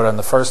Supreme Court on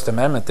the First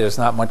Amendment, there's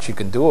not much you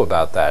can do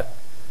about that.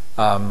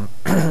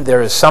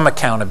 There is some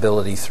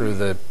accountability through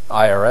the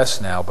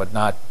IRS now, but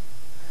not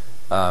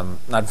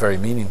very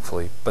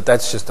meaningfully. But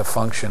that's just a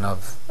function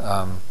of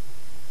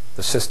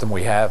the system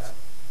we have.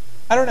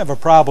 I don't have a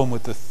problem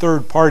with the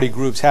third-party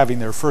groups having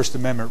their First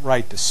Amendment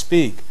right to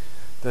speak.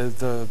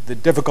 The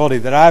difficulty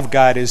that I've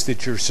got is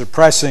that you're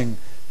suppressing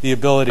the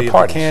ability of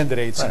the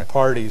candidates and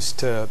parties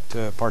to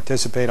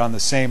participate on the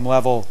same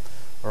level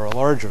or a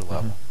larger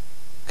level.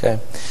 Okay.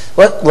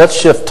 Let's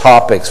shift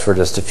topics for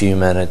just a few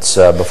minutes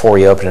before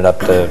we open it up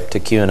to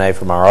Q&A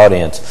from our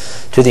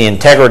audience, to the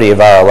integrity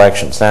of our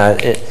elections. Now,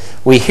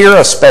 we hear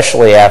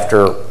especially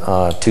after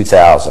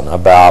 2000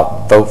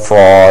 about vote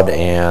fraud,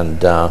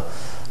 and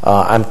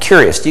I'm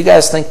curious, do you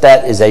guys think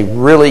that is a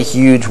really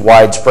huge,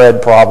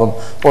 widespread problem,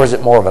 or is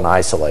it more of an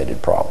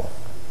isolated problem?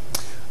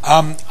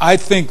 I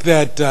think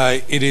that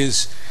it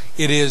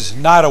is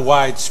not a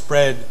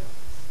widespread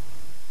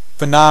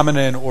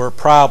phenomenon or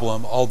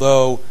problem,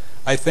 although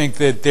I think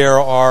that there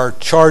are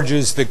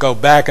charges that go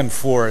back and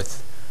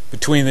forth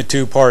between the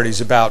two parties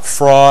about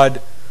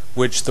fraud,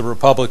 which the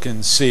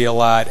Republicans see a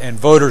lot, and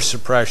voter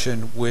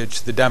suppression,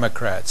 which the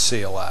Democrats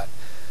see a lot.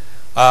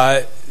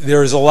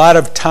 There is a lot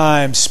of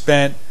time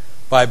spent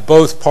by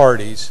both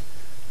parties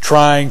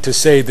trying to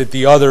say that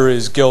the other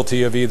is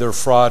guilty of either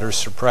fraud or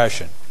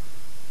suppression.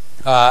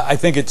 I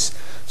think it's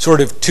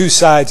sort of two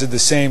sides of the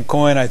same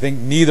coin. I think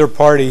neither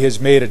party has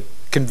made a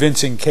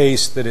convincing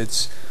case that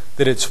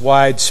it's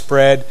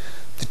widespread.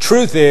 The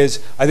truth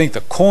is, I think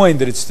the coin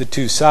that it's the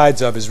two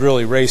sides of is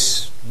really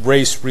race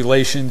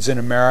relations in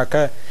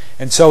America,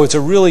 and so it's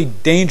a really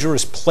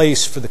dangerous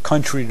place for the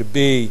country to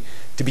be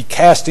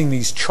casting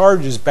these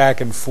charges back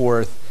and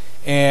forth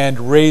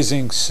and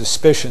raising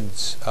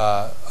suspicions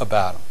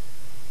about them.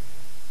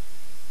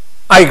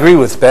 I agree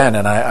with Ben,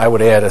 and I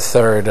would add a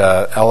third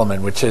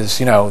element, which is,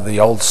 the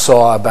old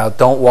saw about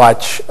don't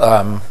watch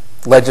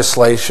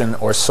legislation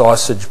or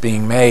sausage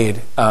being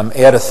made.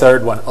 Add a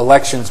third one,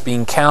 elections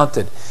being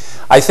counted.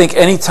 I think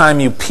anytime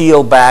you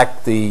peel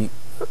back the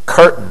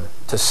curtain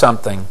to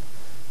something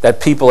that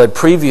people had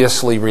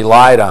previously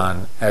relied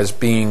on as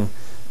being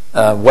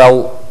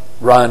well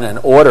run and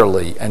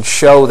orderly, and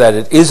show that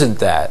it isn't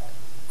that,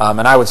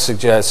 and I would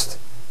suggest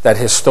that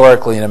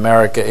historically in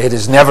America it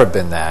has never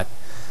been that,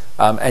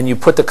 and you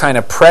put the kind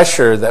of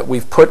pressure that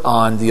we've put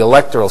on the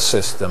electoral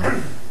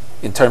system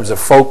in terms of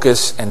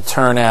focus and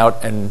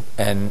turnout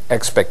and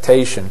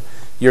expectation,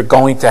 you're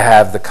going to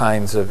have the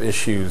kinds of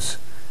issues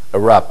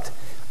erupt.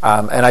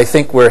 And I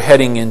think we're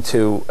heading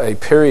into a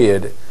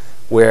period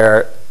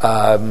where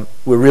we're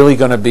really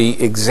going to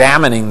be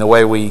examining the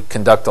way we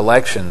conduct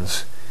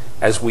elections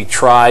as we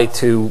try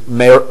to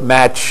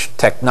match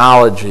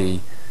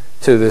technology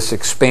to this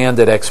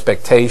expanded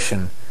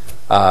expectation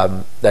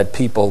that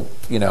people,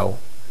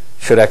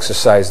 should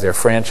exercise their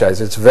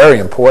franchise. It's very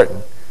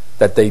important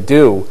that they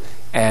do.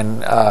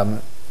 And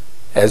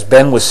as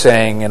Ben was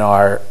saying in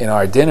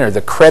our dinner,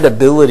 the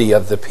credibility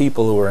of the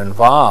people who are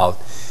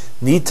involved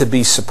need to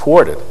be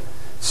supported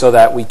so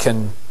that we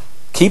can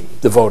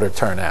keep the voter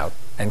turnout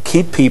and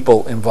keep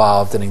people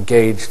involved and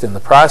engaged in the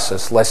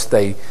process, lest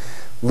they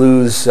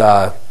lose.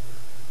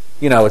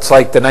 It's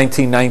like the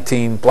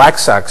 1919 Black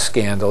Sox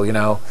scandal.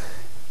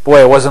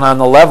 Boy, it wasn't on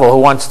the level. Who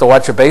wants to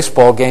watch a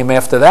baseball game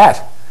after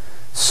that?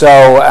 So,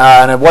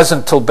 and it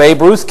wasn't until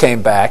Babe Ruth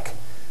came back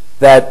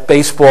that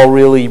baseball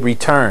really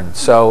returned.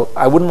 So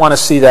I wouldn't want to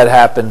see that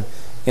happen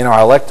in our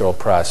electoral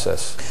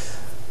process.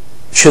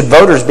 Should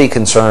voters be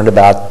concerned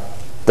about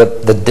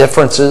the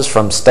differences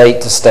from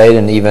state to state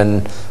and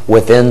even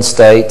within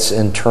states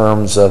in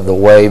terms of the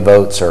way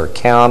votes are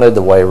counted,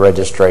 the way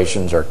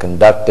registrations are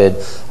conducted,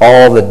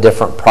 all the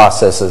different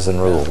processes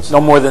and rules?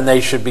 No more than they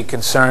should be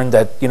concerned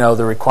that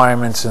the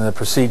requirements and the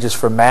procedures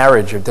for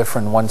marriage are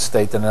different in one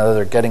state than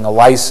another, getting a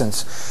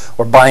license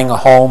or buying a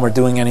home or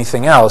doing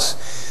anything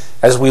else.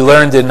 As we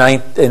learned in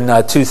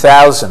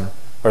 2000,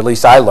 or at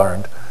least I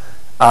learned,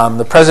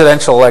 the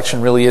presidential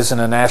election really isn't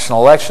a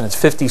national election. It's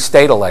 50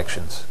 state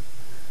elections.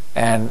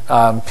 And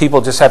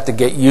people just have to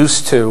get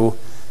used to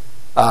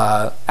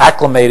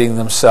acclimating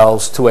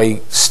themselves to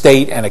a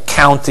state and a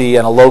county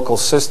and a local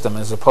system,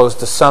 as opposed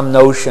to some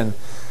notion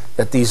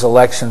that these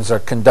elections are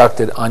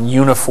conducted on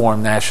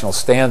uniform national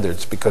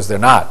standards, because they're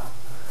not.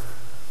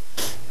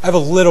 I have a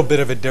little bit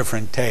of a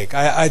different take.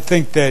 I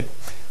think that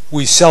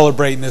we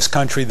celebrate in this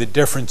country the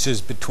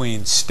differences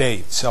between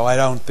states, so I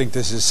don't think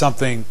this is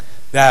something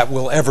that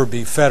will ever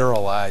be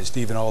federalized,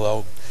 even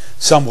although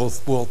some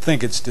will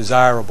think it's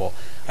desirable.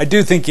 I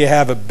do think you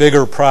have a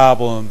bigger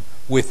problem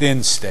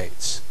within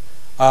states,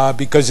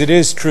 because it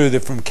is true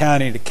that from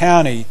county to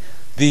county,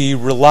 the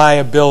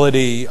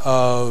reliability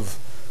of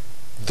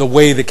the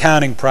way the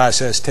counting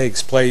process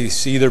takes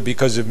place, either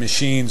because of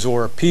machines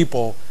or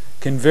people,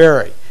 can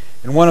vary.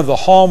 And one of the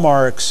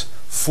hallmarks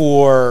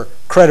for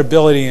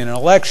credibility in an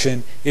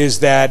election is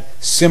that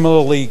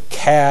similarly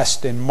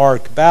cast and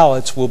marked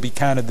ballots will be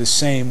counted the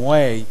same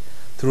way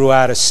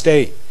throughout a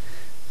state.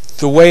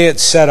 The way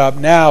it's set up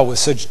now with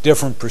such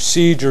different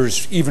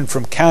procedures, even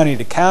from county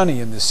to county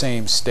in the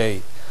same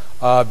state,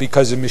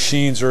 because of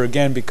machines or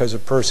again because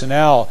of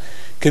personnel,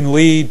 can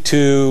lead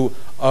to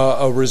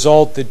a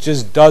result that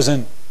just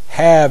doesn't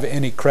have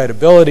any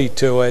credibility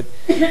to it,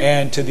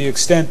 and to the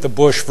extent the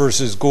Bush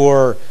versus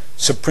Gore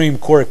Supreme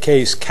Court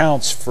case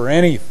counts for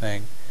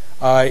anything,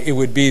 it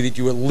would be that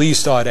you at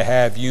least ought to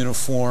have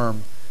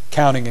uniform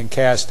counting and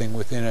casting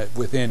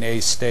within a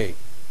state.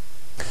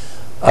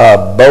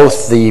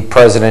 Both the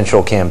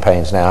presidential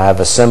campaigns now have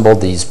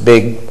assembled these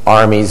big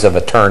armies of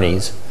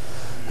attorneys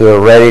who are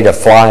ready to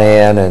fly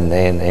in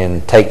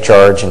and take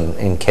charge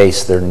in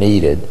case they're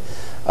needed.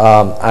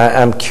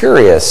 I'm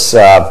curious.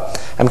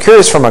 I'm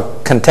curious from a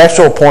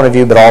contextual point of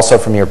view, but also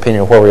from your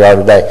opinion of where we are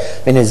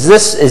today. I mean,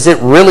 is it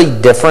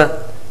really different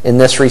in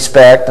this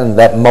respect, and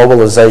that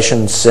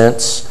mobilization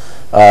since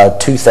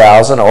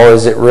 2000, or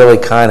is it really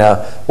kind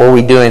of, were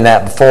we doing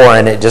that before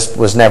and it just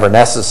was never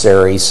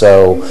necessary,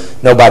 so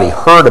nobody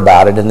heard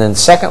about it? And then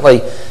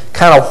secondly,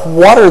 kind of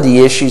what are the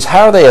issues,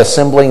 how are they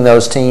assembling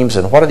those teams,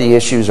 and what are the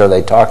issues are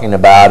they talking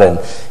about,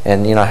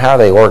 and you know, how are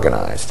they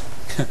organized?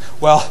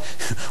 Well,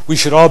 we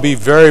should all be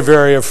very,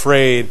 very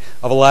afraid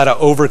of a lot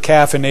of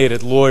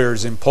over-caffeinated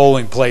lawyers in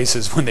polling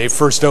places when they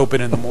first open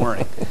in the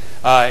morning,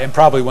 and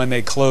probably when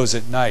they close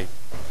at night.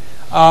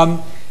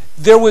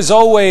 There was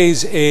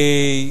always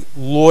a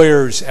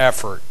lawyer's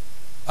effort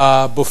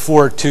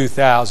before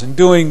 2000,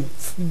 dealing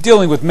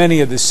with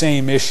many of the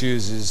same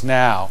issues as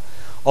now,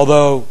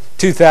 although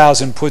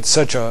 2000 put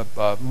such a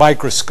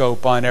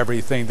microscope on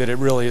everything that it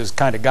really has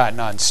kind of gotten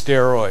on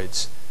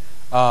steroids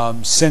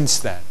since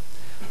then.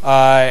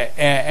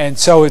 And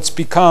so it's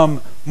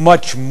become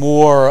much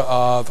more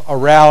of a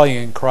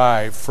rallying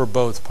cry for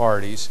both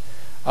parties.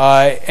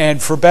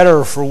 And for better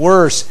or for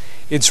worse,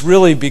 it's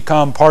really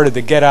become part of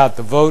the get out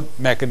the vote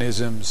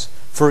mechanisms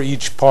for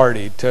each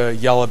party to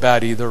yell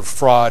about either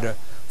fraud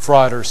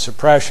or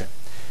suppression.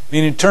 I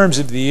mean, in terms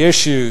of the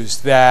issues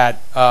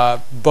that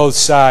both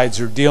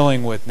sides are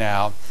dealing with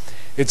now,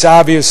 it's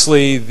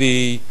obviously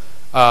the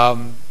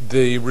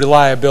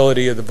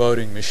reliability of the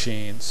voting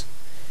machines.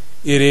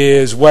 It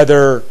is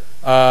whether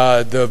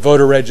the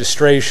voter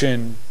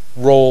registration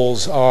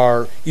rolls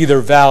are either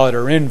valid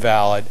or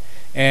invalid,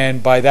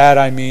 and by that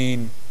I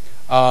mean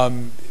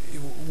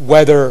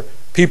whether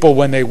people,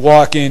 when they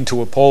walk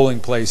into a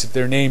polling place, if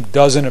their name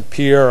doesn't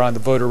appear on the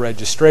voter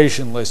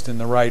registration list in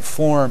the right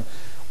form,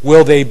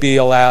 will they be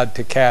allowed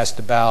to cast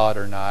a ballot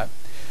or not?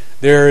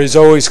 There is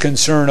always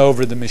concern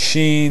over the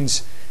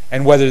machines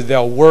and whether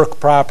they'll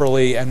work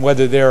properly and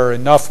whether there are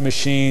enough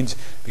machines,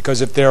 because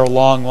if there are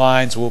long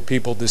lines, will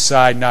people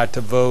decide not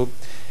to vote?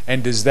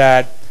 And does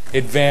that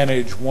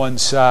advantage one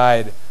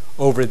side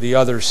over the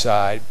other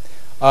side?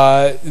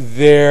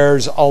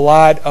 There's a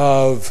lot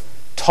of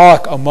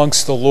talk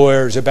amongst the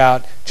lawyers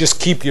about just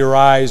keep your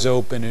eyes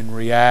open and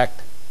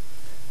react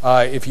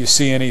if you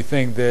see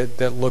anything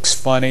that looks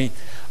funny.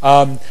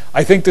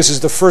 I think this is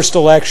the first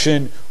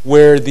election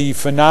where the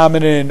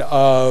phenomenon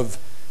of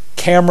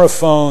camera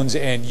phones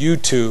and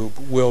YouTube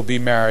will be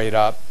married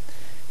up.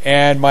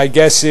 And my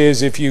guess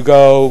is if you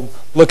go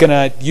looking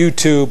at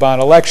YouTube on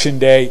Election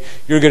Day,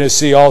 you're going to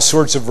see all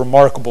sorts of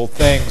remarkable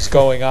things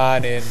going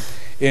on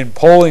in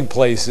polling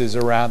places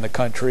around the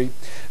country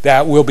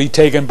that will be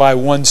taken by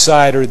one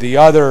side or the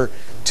other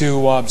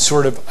to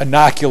sort of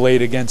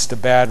inoculate against a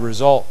bad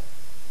result.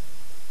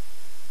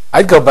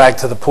 I'd go back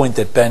to the point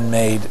that Ben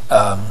made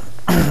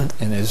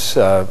in his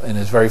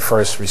very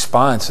first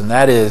response, and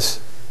that is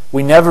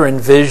we never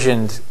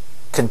envisioned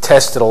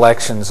contested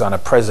elections on a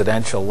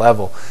presidential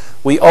level.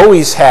 We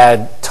always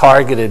had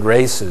targeted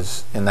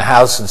races in the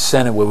House and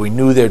Senate where we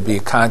knew there'd be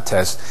a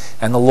contest,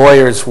 and the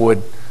lawyers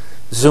would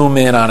zoom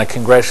in on a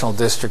congressional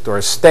district or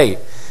a state.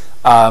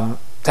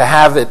 To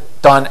have it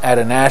done at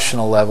a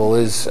national level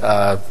is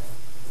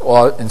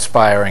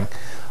awe-inspiring.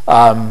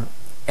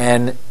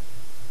 And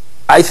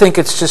I think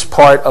it's just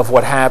part of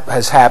what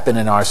has happened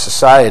in our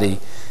society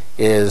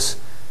is,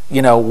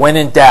 you know, when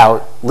in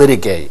doubt,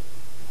 litigate.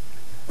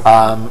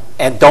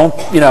 And don't,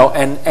 you know,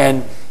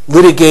 and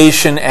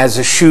litigation as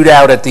a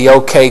shootout at the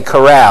OK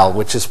Corral,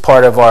 which is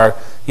part of our,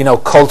 you know,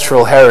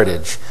 cultural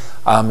heritage.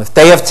 If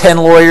they have 10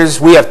 lawyers,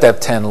 we have to have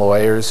 10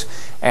 lawyers.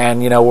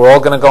 And, you know, we're all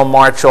going to go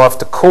march off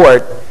to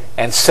court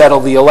and settle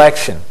the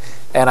election.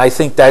 And I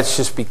think that's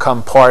just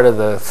become part of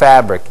the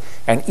fabric.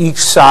 And each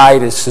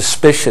side is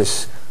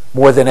suspicious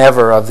more than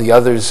ever of the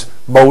other's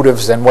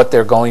motives and what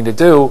they're going to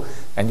do.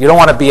 And you don't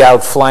want to be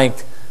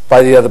outflanked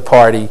by the other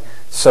party.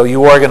 So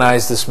you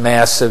organize this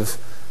massive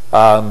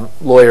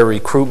lawyer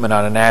recruitment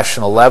on a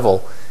national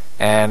level.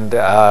 And,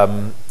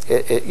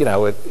 you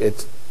know,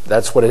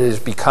 that's what it has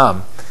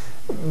become.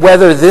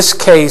 Whether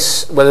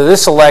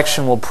this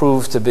election will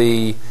prove to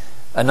be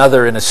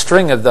another in a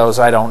string of those,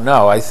 I don't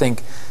know. I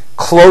think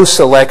close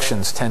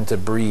elections tend to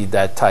breed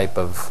that type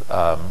of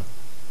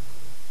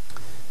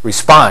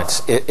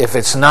response. If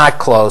it's not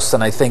close,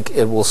 then I think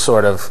it will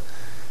sort of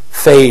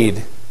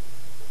fade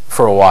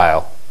for a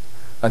while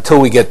until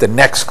we get the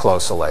next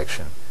close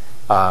election.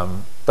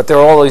 But there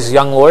are all these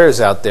young lawyers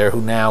out there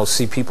who now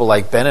see people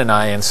like Ben and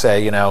I and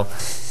say, you know,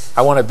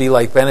 I want to be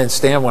like Ben and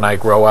Stan when I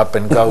grow up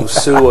and go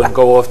sue and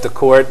go off to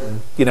court and,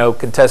 you know,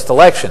 contest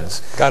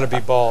elections. Got to be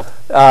bald.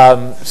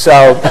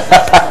 So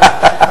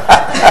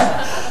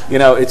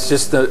it's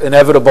just the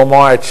inevitable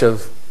march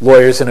of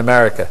lawyers in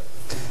America.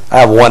 I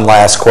have one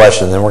last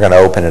question, then we're going to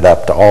open it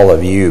up to all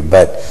of you.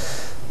 But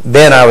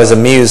Ben, I was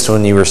amused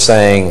when you were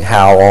saying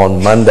how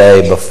on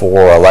Monday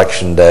before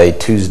Election Day,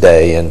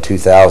 Tuesday in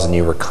 2000,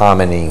 you were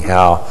commenting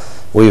how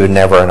we would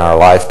never in our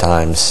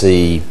lifetime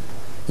see,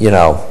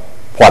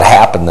 what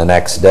happened the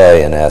next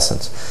day, in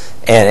essence.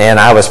 And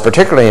I was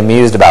particularly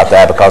amused about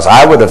that because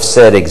I would have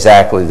said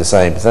exactly the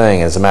same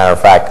thing. As a matter of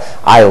fact,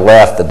 I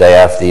left the day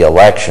after the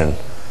election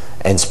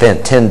and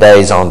spent 10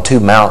 days on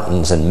 2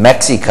 mountains in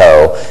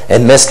Mexico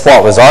and missed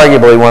what was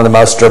arguably one of the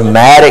most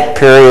dramatic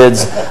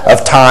periods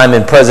of time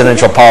in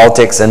presidential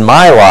politics in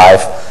my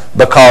life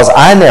because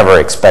I never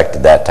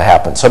expected that to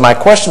happen. So my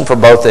question for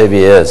both of you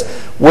is,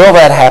 will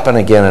that happen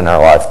again in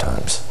our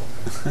lifetimes?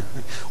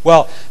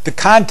 Well, the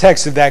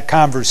context of that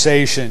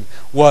conversation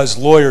was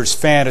lawyers'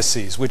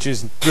 fantasies, which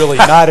is really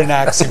not an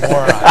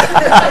oxymoron.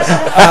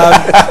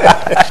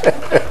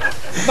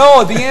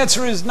 No, the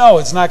answer is no.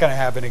 It's not going to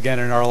happen again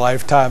in our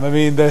lifetime. I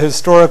mean, the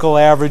historical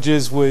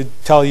averages would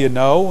tell you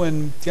no,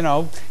 and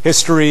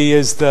history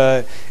is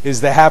the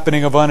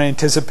happening of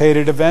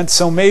unanticipated events.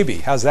 So maybe.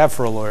 How's that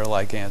for a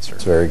lawyer-like answer?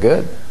 It's very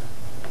good.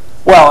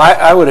 Well,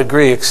 I would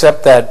agree,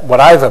 except that what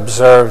I've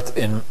observed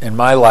in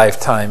my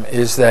lifetime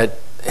is that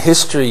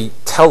history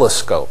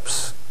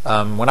telescopes.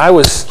 When I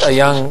was a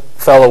young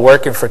fellow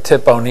working for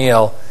Tip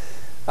O'Neill,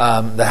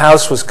 the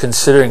House was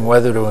considering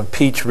whether to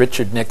impeach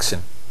Richard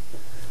Nixon.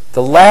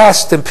 The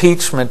last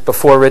impeachment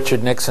before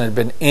Richard Nixon had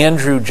been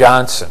Andrew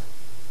Johnson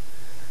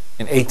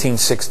in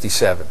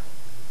 1867.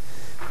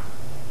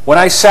 When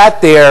I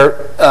sat there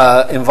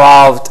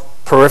involved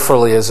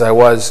peripherally as I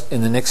was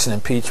in the Nixon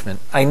impeachment,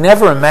 I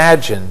never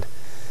imagined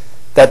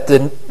that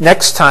the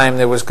next time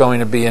there was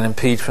going to be an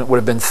impeachment would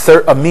have been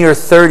a mere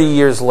 30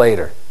 years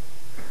later.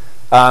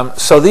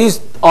 So these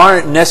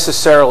aren't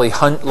necessarily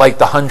like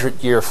the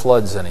 100-year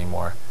floods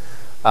anymore.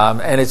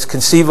 And it's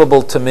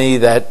conceivable to me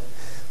that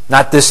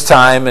not this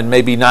time and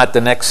maybe not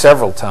the next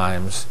several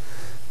times,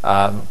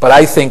 but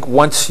I think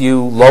once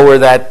you lower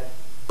that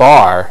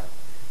bar,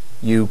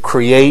 you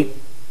create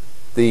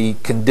the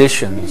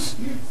conditions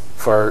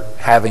for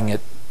having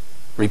it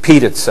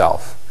repeat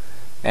itself.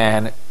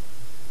 And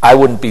I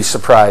wouldn't be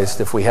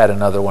surprised if we had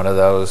another one of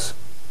those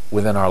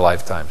within our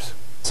lifetimes.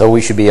 So we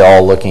should be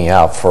all looking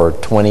out for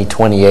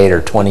 2028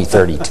 or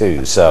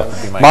 2032. So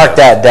that mark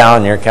that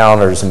down in your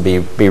calendars and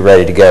be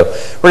ready to go.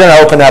 We're going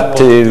to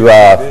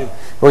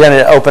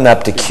open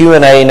up to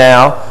Q&A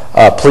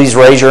now. Please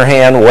raise your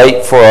hand.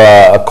 Wait for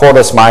a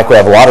cordless mic. We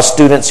have a lot of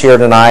students here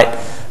tonight,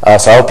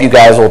 so I hope you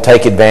guys will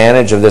take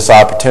advantage of this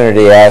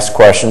opportunity to ask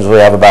questions. We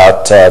have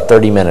about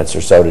 30 minutes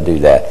or so to do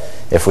that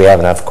if we have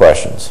enough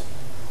questions.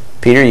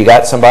 Peter, you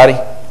got somebody?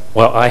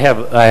 Well, I have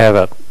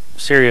a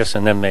serious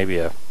and then maybe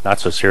a not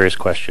so serious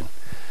question.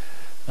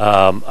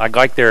 I'd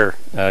like their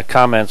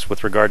comments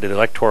with regard to the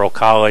Electoral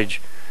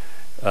College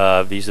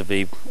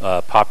vis-a-vis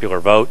popular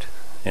vote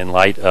in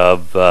light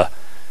of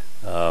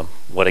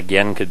what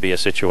again could be a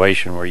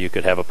situation where you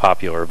could have a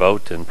popular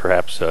vote and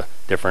perhaps a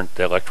different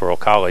Electoral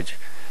College.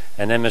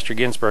 And then, Mr.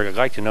 Ginsberg, I'd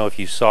like to know if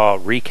you saw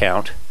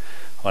Recount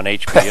on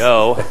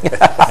HBO,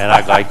 and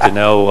I'd like to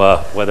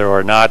know whether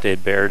or not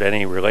it bared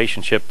any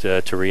relationship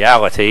to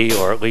reality,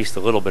 or at least a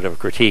little bit of a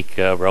critique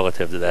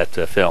relative to that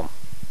film.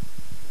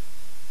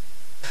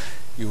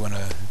 You want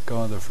to go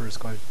on the first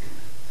question?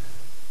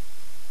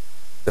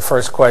 The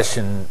first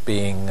question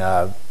being...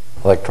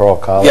 Electoral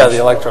College? Yeah, the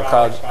Electoral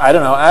College. I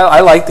don't know.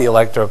 I like the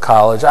Electoral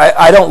College.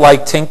 I don't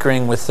like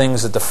tinkering with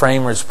things that the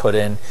framers put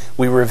in.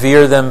 We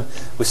revere them.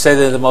 We say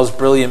they're the most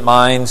brilliant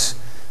minds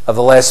of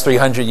the last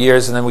 300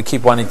 years, and then we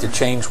keep wanting to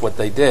change what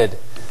they did.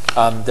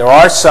 There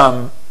are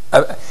some...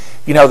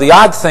 the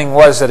odd thing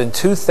was that in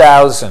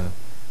 2000,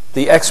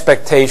 the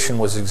expectation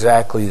was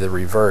exactly the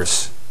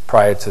reverse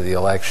prior to the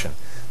election.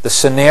 The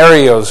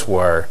scenarios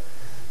were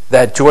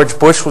that George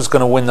Bush was going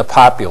to win the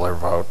popular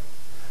vote,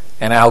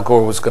 and Al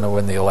Gore was going to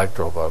win the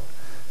electoral vote.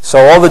 So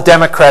all the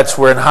Democrats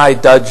were in high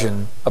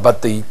dudgeon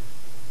about the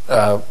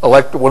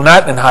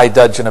not in high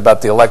dudgeon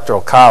about the Electoral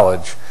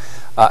College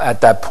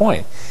at that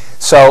point.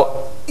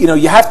 So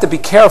you have to be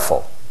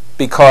careful,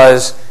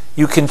 because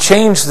you can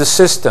change the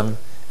system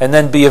and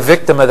then be a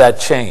victim of that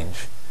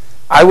change.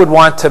 I would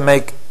want to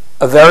make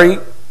a very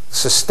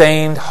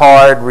sustained,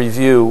 hard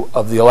review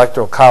of the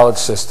Electoral College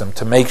system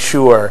to make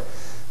sure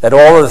that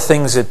all of the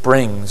things it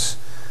brings,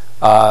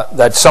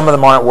 that some of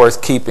them aren't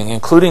worth keeping,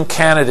 including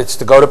candidates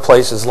to go to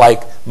places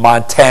like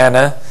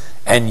Montana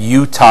and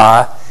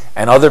Utah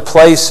and other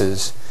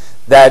places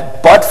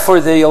that, but for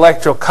the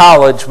Electoral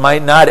College,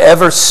 might not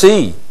ever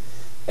see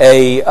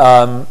a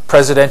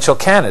presidential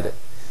candidate.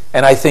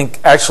 And I think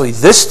actually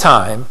this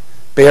time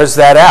bears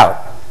that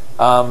out.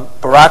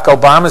 Barack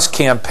Obama's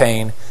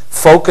campaign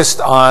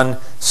focused on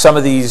some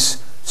of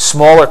these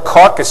smaller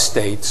caucus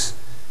states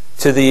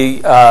to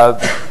the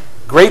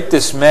great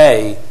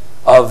dismay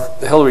of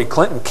the Hillary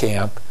Clinton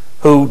camp,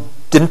 who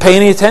didn't pay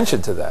any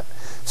attention to that.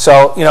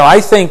 So, I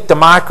think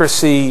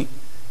democracy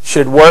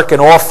should work in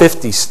all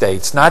 50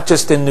 states, not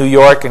just in New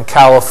York and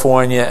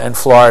California and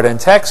Florida and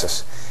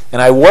Texas.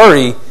 And I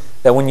worry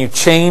that when you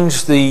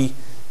change the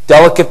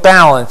delicate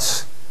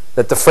balance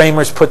that the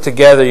framers put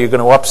together, you're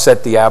going to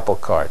upset the apple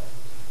cart.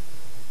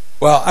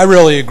 Well, I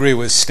really agree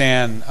with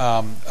Stan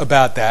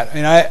about that. I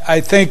mean,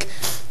 I think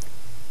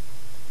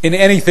in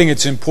anything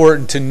it's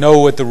important to know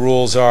what the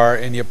rules are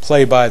and you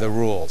play by the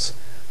rules.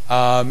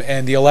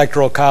 And the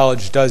Electoral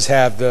College does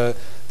have the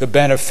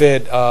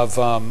benefit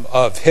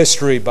of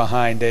history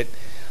behind it.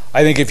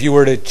 I think if you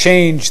were to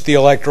change the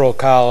Electoral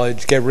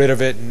College, get rid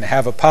of it, and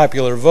have a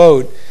popular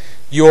vote,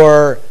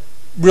 you're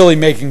really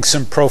making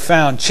some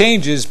profound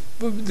changes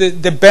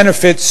that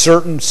benefit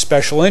certain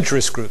special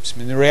interest groups. I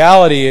mean, the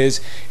reality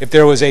is, if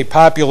there was a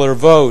popular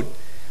vote,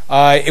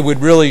 it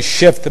would really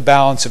shift the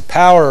balance of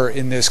power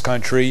in this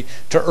country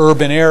to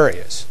urban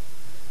areas,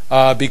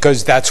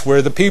 because that's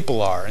where the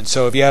people are. And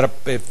so,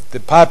 if the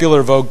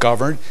popular vote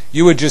governed,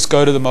 you would just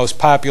go to the most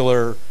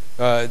populated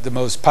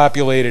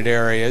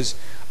areas.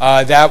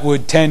 That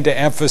would tend to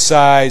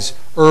emphasize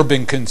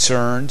urban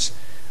concerns.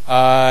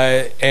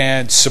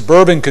 And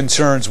suburban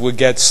concerns would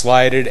get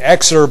slighted,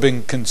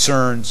 exurban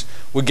concerns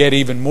would get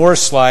even more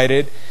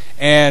slighted,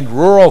 and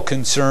rural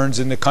concerns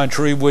in the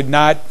country would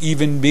not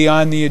even be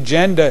on the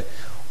agenda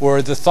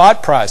or the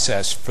thought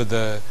process for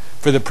the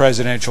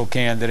presidential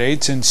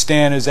candidates. And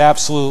Stan is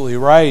absolutely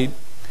right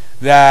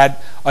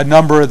that a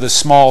number of the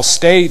small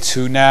states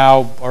who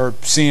now are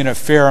seeing a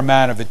fair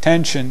amount of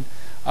attention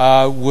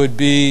would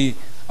be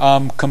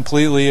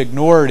completely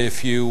ignored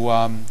if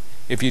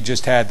you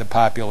just had the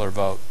popular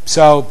vote.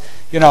 So,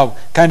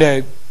 kind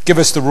of give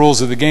us the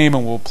rules of the game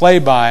and we'll play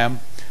by them,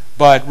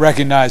 but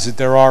recognize that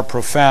there are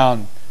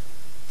profound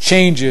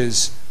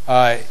changes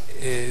that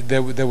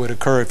would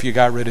occur if you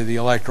got rid of the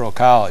Electoral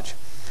College.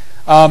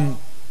 I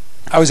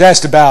was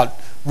asked about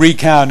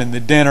recount in the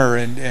dinner,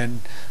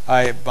 and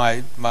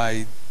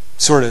my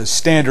sort of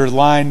standard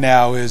line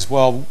now is,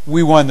 well,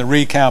 we won the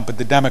recount, but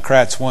the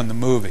Democrats won the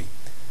movie.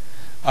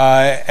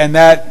 And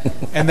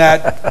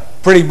that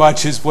pretty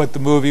much is what the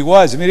movie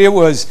was. I mean, it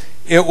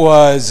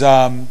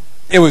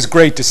was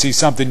great to see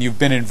something you've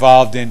been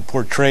involved in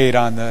portrayed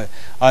on the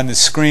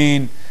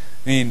screen.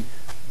 I mean,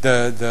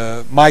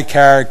 my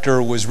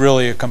character was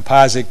really a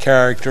composite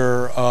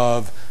character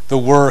of the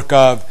work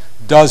of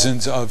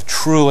dozens of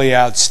truly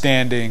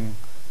outstanding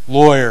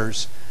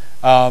lawyers.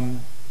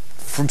 From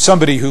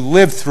somebody who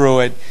lived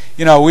through it,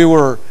 it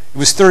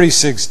was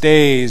 36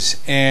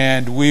 days,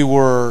 and we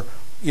were.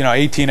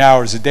 18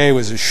 hours a day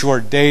was a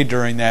short day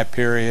during that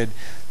period.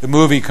 The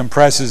movie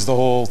compresses the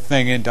whole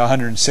thing into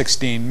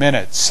 116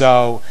 minutes,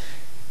 so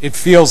it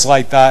feels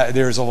like that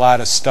there's a lot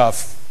of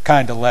stuff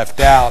kind of left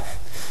out.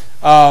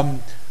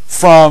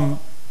 From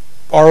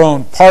our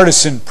own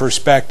partisan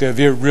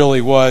perspective, it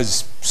really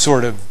was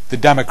sort of the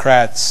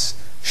Democrats'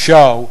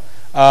 show,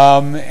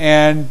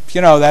 and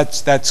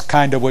that's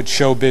kind of what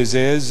showbiz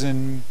is,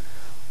 and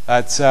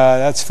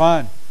that's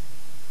fine.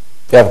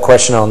 If you have a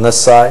question on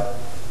this side.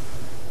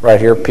 Right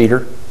here,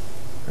 Peter,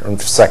 on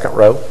the second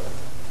row.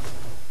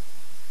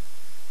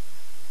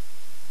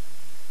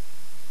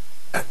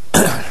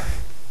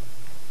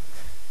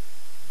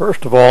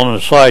 First of all, in a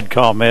side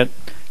comment,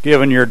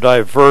 given your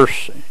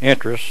diverse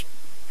interests,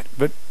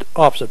 but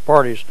opposite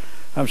parties,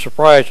 I'm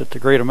surprised at the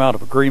great amount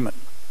of agreement.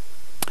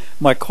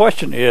 My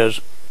question is,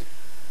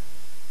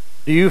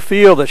 do you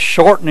feel that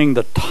shortening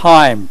the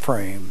time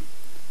frame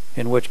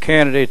in which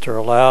candidates are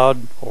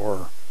allowed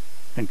or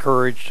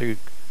encouraged to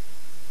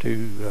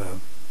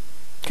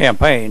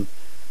campaign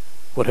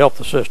would help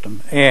the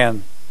system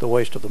and the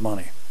waste of the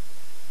money?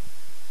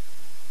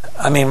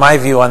 I mean, my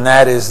view on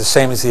that is the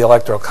same as the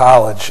Electoral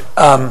College.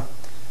 On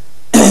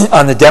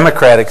the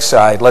Democratic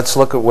side, let's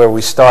look at where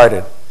we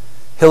started.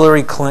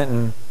 Hillary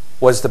Clinton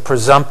was the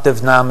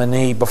presumptive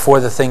nominee before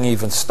the thing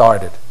even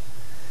started.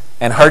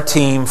 And her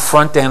team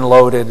front-end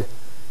loaded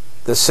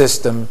the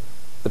system,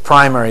 the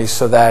primaries,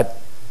 so that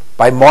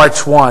by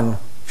March 1,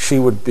 she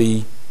would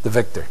be the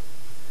victor.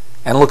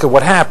 And look at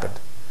what happened.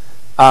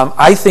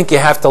 I think you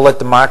have to let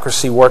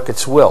democracy work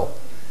its will.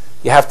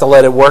 You have to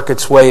let it work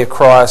its way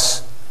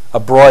across a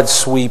broad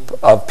sweep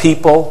of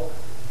people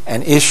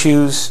and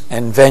issues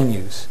and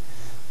venues.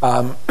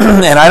 And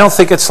I don't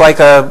think it's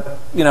like a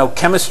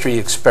chemistry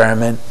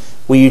experiment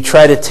where you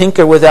try to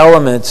tinker with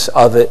elements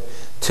of it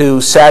to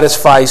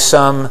satisfy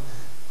some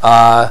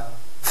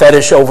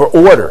fetish over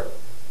order.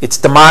 It's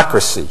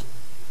democracy.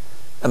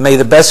 And may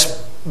the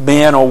best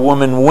man or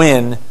woman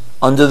win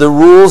under the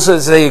rules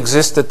as they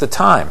exist at the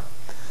time.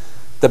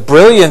 The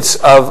brilliance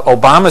of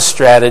Obama's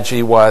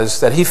strategy was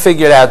that he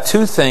figured out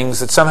two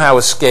things that somehow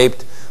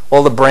escaped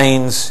all the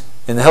brains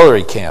in the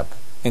Hillary camp,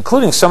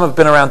 including some have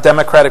been around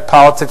Democratic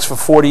politics for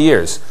 40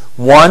 years.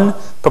 One,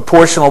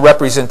 proportional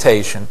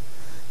representation,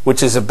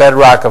 which is a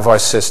bedrock of our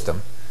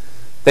system.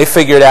 They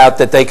figured out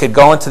that they could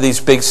go into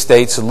these big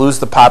states and lose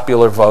the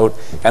popular vote,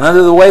 and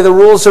under the way the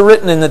rules are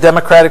written in the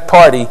Democratic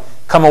Party,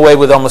 come away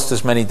with almost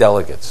as many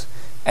delegates.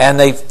 And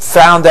they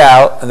found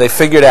out, and they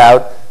figured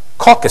out,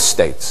 caucus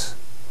states.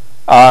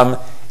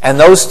 And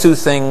those two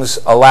things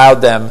allowed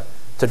them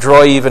to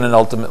draw even and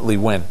ultimately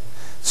win.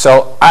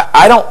 So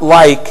I don't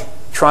like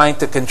trying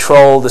to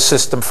control the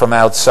system from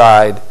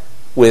outside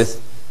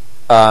with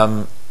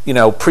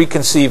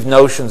preconceived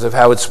notions of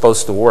how it's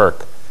supposed to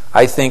work.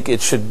 I think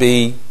it should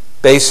be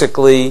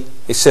basically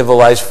a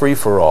civilized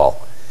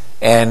free-for-all,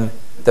 and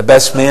the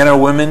best man or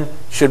woman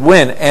should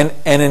win. And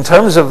in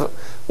terms of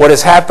what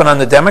has happened on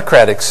the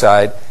Democratic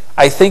side,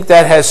 I think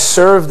that has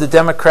served the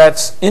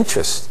Democrats'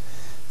 interest.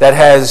 That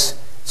has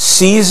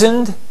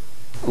seasoned,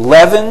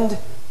 leavened,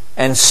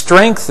 and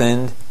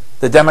strengthened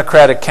the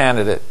Democratic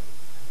candidate.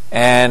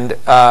 And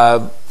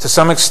to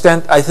some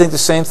extent, I think the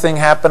same thing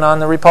happened on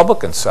the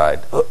Republican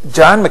side.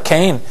 John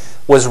McCain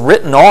was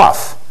written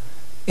off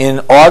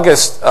in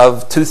August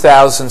of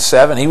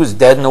 2007. He was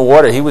dead in the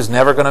water. He was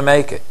never going to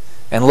make it.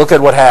 And look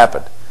at what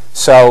happened.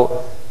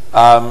 So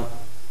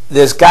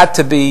there's got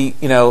to be,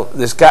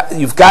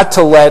 you've got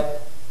to let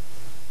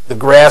the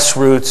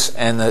grassroots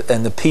and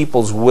the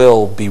people's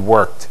will be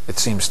worked, it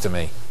seems to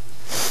me.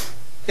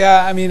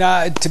 Yeah, I mean,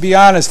 to be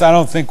honest, I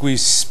don't think we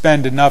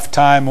spend enough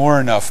time or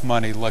enough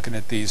money looking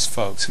at these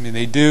folks. I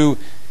mean,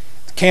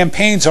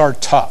 campaigns are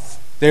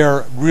tough.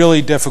 They're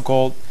really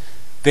difficult.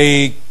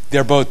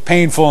 They're both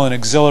painful and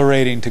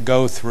exhilarating to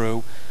go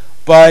through.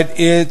 But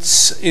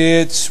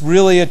it's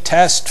really a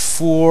test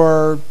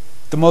for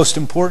the most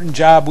important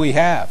job we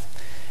have.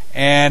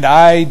 And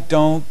I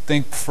don't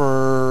think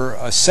for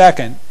a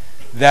second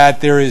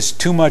that there is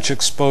too much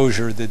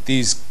exposure that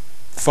these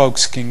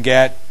folks can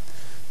get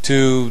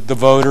to the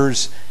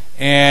voters.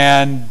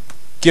 And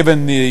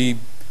given the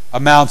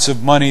amounts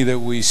of money that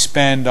we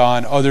spend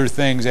on other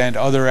things and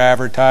other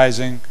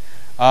advertising,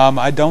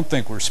 I don't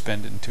think we're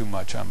spending too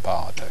much on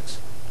politics.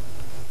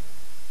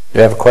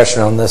 You have a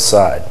question on this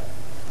side.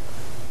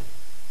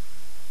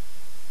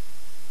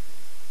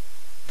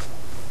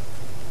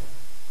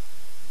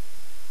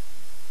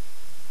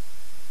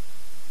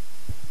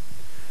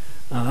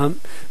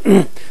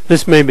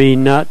 This may be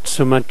not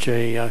so much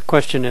a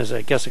question as,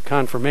 I guess, a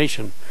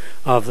confirmation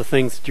of the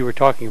things that you were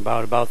talking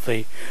about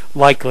the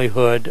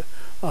likelihood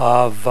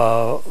of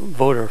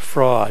voter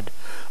fraud.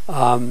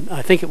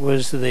 I think it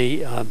was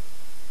the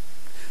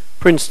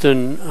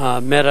Princeton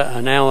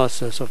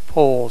meta-analysis of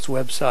polls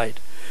website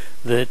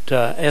that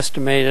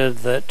estimated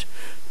that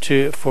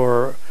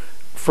for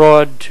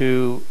fraud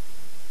to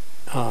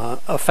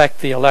affect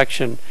the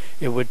election,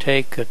 it would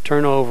take a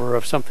turnover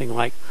of something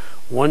like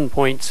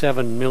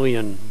 1.7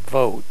 million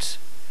votes.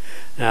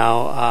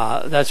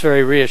 Now, that's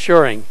very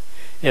reassuring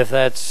if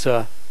that's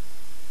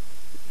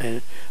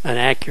an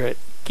accurate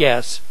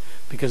guess,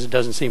 because it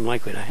doesn't seem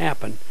likely to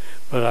happen.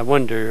 But I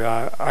wonder,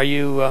 are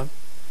you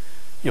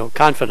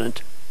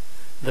confident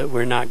that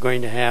we're not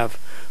going to have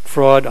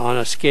fraud on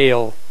a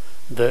scale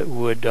that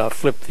would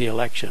flip the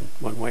election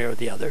one way or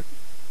the other?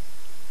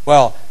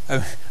 Well,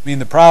 I mean,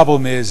 the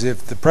problem is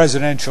if the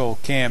presidential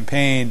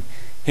campaign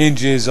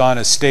hinges on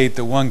a state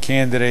that one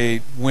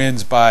candidate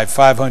wins by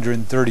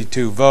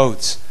 532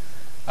 votes,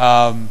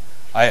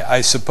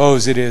 I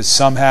suppose it is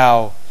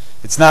somehow,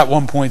 it's not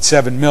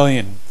 1.7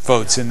 million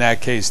votes in that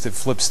case that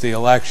flips the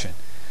election.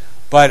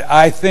 But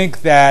I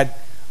think that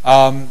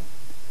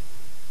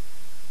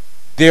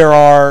there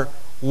are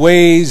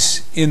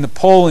ways in the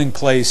polling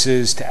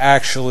places to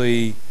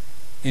actually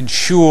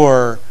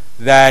ensure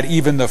that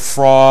even the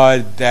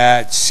fraud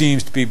that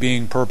seems to be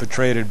being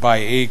perpetrated by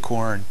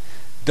Acorn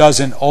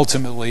doesn't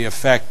ultimately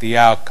affect the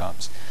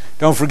outcomes.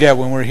 Don't forget,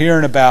 when we're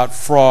hearing about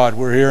fraud,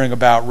 we're hearing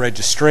about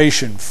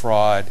registration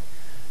fraud,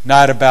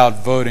 not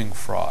about voting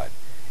fraud.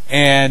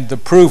 And the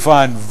proof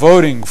on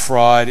voting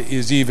fraud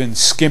is even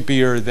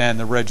skimpier than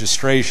the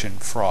registration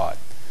fraud.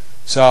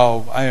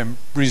 So I am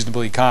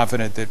reasonably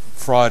confident that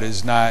fraud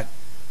is not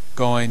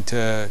going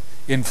to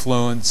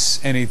influence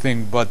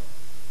anything but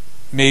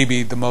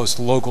maybe the most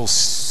local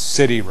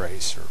city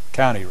race or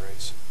county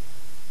race.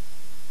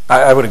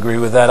 I would agree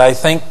with that. I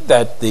think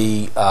that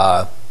the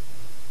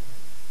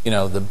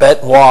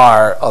bête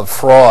noire of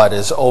fraud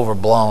is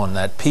overblown.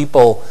 That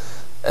people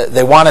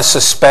they want to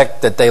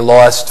suspect that they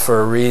lost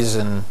for a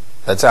reason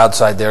that's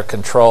outside their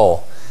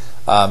control,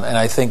 and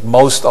I think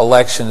most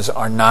elections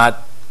are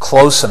not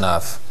close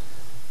enough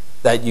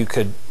that you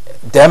could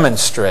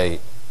demonstrate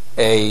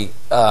a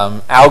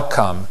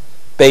outcome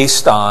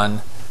based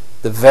on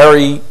the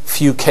very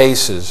few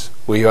cases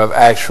where you have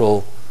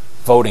actual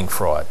voting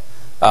fraud.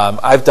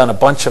 I've done a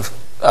bunch of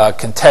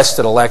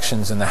contested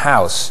elections in the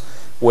House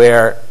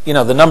where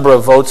the number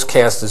of votes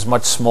cast is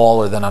much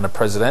smaller than on a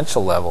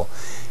presidential level,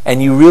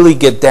 and you really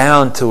get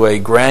down to a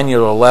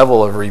granular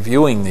level of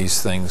reviewing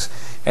these things.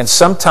 And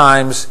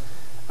sometimes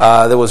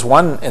there was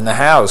one in the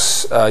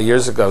House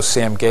years ago,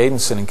 Sam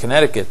Gadenson in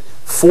Connecticut,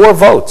 4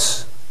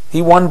 votes.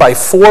 He won by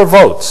 4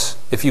 votes,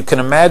 if you can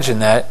imagine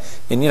that,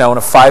 in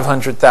a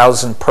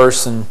 500,000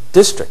 person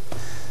district.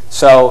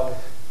 So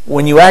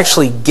when you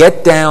actually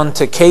get down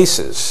to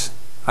cases,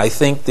 I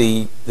think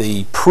the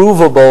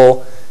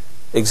provable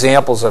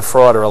examples of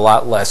fraud are a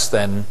lot less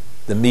than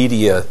the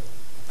media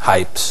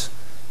hypes,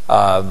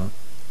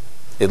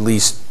 at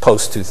least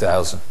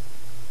post-2000.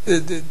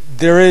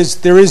 There is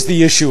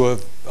the issue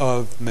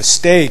of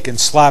mistake and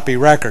sloppy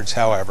records,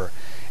 however.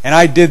 And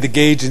I did the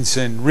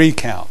Gagenson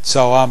recount,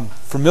 so I'm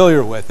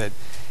familiar with it.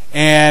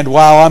 And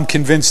while I'm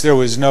convinced there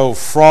was no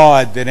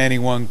fraud that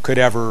anyone could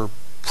ever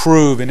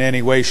prove in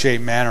any way, shape,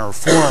 manner, or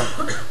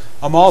form,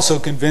 I'm also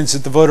convinced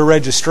that the voter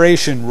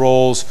registration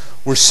rolls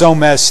were so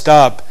messed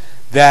up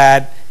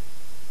that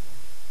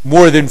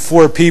more than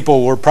 4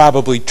 people were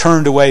probably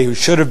turned away who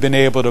should have been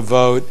able to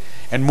vote,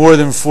 and more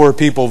than 4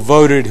 people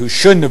voted who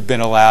shouldn't have been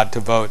allowed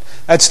to vote.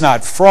 That's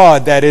not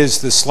fraud. That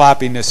is the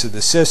sloppiness of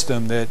the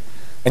system that.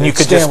 And you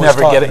could just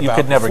never get it. You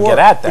could never get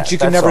at that. But you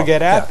could never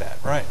get at that,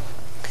 right?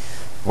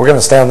 We're going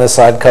to stay on this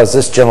side because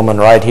this gentleman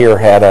right here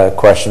had a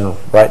question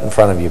right in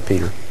front of you,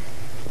 Peter.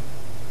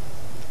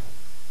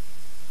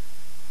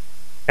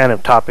 Kind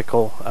of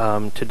topical.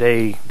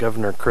 Today,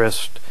 Governor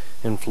Christ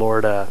in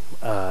Florida,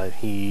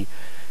 he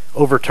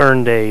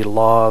overturned a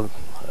law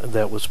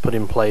that was put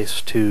in place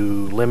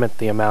to limit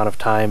the amount of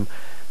time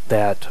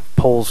that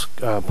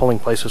polling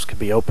places could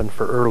be open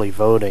for early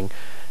voting.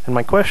 And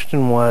my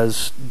question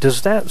was,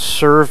 does that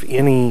serve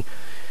any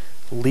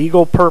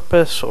legal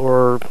purpose,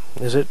 or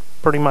is it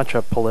pretty much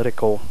a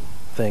political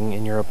thing,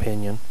 in your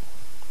opinion?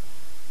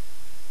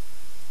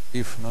 Are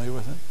you familiar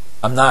with it?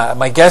 I'm not.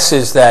 My guess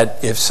is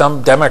that if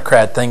some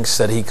Democrat thinks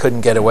that he couldn't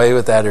get away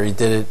with that, or he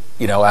did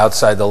it,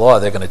 outside the law,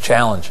 they're going to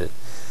challenge it.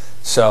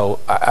 So,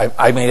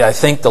 I mean, I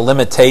think the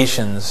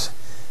limitations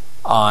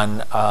on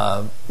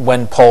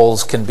when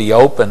polls can be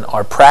open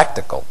are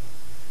practical.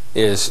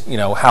 Is,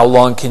 how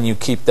long can you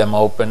keep them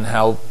open?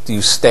 How do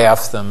you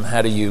staff them?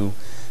 How do you,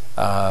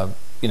 manage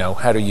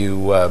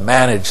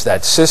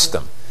that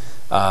system?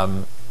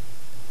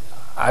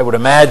 I would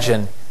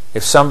imagine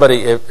if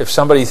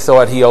somebody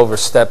thought he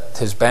overstepped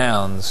his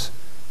bounds,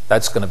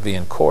 that's going to be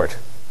in court.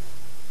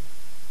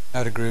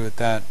 I'd agree with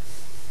that.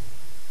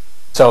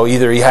 So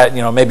either he had,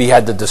 maybe he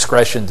had the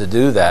discretion to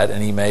do that,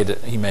 and he made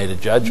a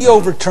judgment. He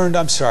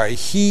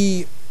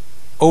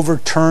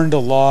overturned a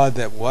law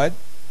that what?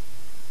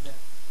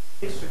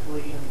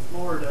 Basically, in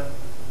Florida,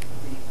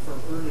 for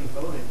early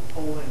voting,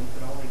 polling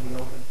could only be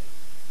open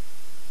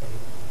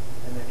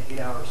and then 8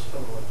 hours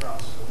total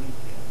across the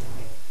weekend.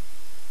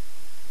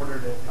 In order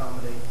to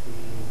accommodate the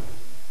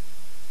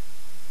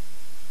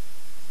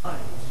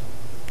times,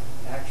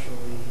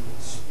 actually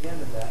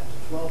expanded that to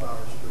 12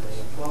 hours per day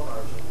and 12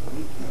 hours over the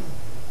weekend.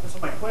 And so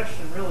my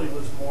question really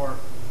was more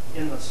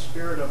in the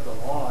spirit of the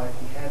law, if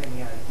you had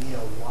any idea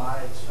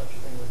why such a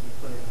thing would be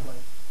put in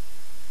place,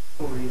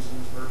 for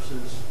reasons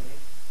versus.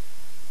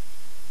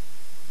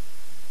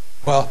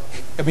 Well,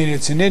 I mean,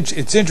 it's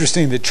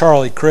interesting that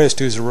Charlie Crist,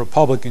 who's a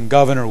Republican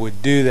governor,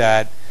 would do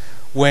that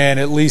when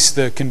at least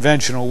the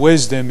conventional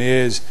wisdom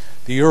is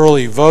the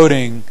early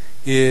voting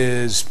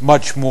is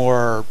much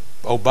more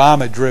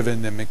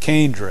Obama-driven than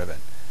McCain-driven.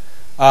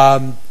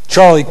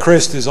 Charlie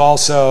Crist is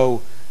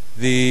also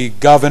the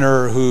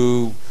governor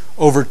who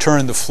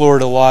overturned the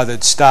Florida law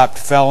that stopped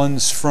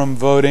felons from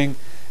voting,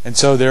 and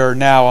so there are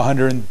now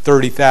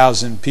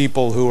 130,000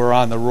 people who are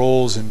on the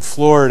rolls in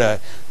Florida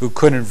who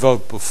couldn't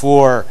vote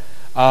before.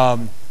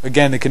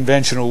 Again, the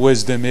conventional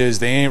wisdom is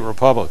they ain't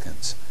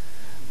Republicans.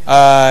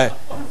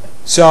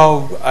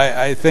 So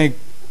I think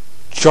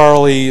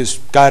Charlie has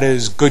got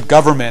his good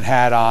government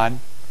hat on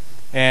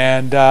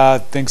and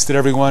thinks that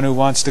everyone who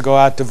wants to go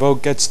out to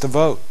vote gets to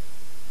vote.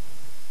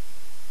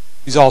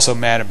 He's also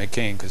mad at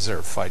McCain because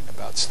they're fighting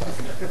about stuff.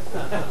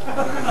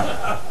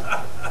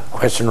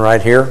 Question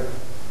right here.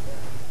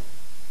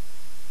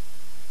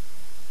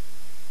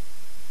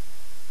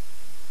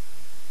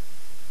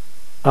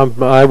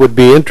 I would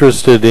be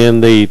interested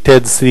in the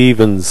Ted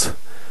Stevens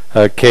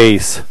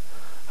case.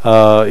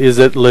 Is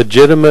it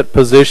legitimate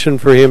position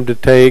for him to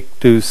take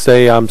to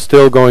say I'm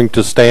still going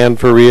to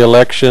stand for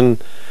re-election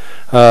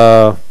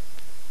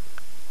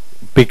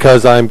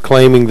because I'm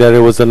claiming that it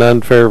was an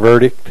unfair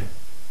verdict?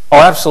 Oh,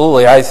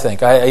 absolutely. I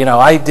think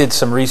I did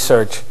some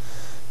research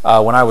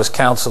when I was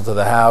counsel to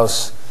the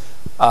House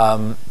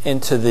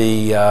into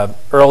the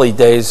early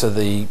days of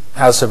the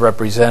House of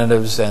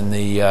Representatives and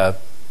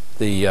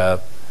the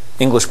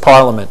English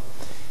Parliament,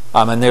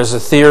 and there's a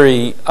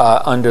theory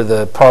under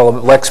the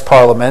Lex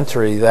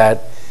Parliamentary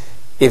that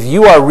if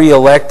you are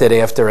re-elected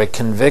after a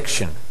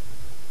conviction,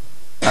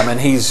 and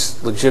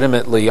he's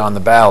legitimately on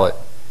the ballot,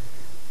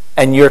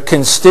 and your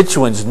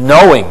constituents,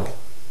 knowing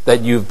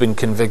that you've been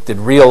convicted,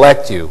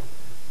 re-elect you,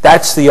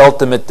 that's the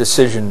ultimate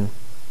decision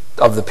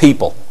of the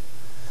people.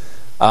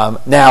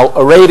 Now,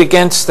 arrayed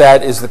against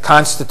that is the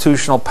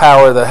constitutional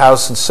power of the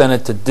House and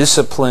Senate to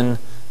discipline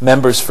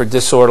members for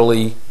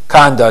disorderly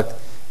conduct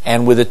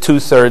and with a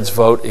 2/3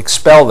 vote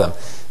expel them.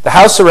 The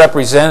House of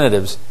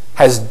Representatives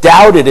has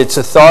doubted its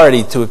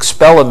authority to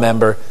expel a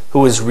member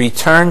who is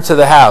returned to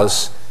the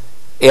House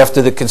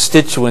after the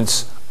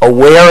constituents,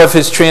 aware of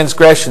his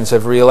transgressions,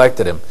 have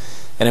re-elected him.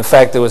 And in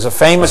fact, there was a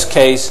famous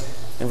case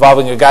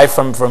involving a guy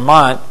from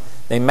Vermont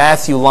named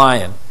Matthew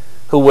Lyon,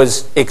 who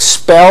was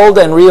expelled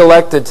and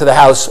re-elected to the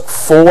House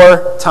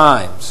 4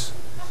 times.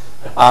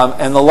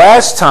 And the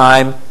last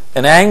time,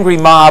 an angry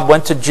mob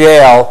went to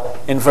jail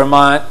in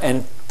Vermont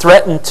and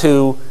threatened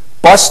to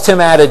bust him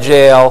out of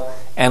jail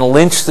and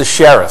lynch the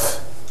sheriff.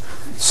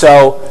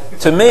 So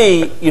to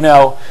me, you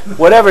know,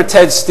 whatever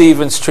Ted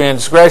Stevens'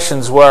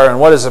 transgressions were and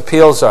what his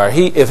appeals are,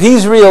 if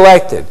he's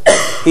reelected,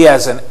 he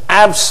has an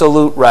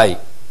absolute right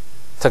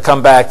to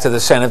come back to the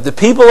Senate. If the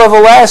people of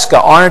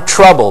Alaska aren't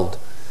troubled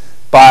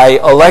by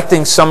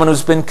electing someone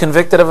who's been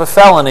convicted of a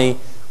felony,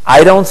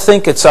 I don't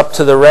think it's up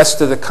to the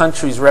rest of the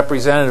country's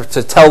representative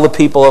to tell the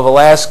people of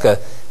Alaska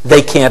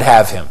they can't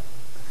have him.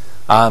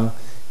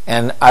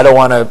 And I don't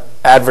want to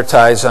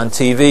advertise on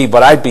TV,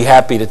 but I'd be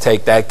happy to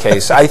take that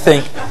case. I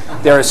think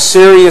there are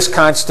serious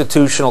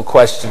constitutional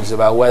questions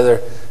about whether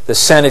the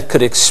Senate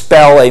could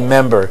expel a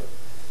member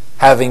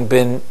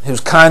whose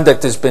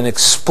conduct has been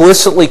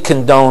explicitly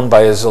condoned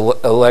by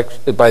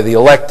the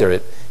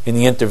electorate in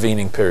the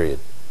intervening period.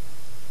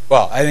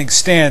 Well, I think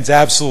Stan's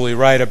absolutely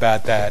right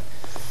about that.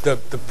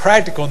 The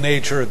practical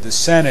nature of the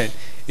Senate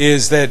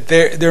is that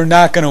they're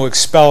not going to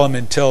expel him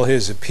until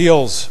his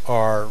appeals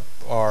are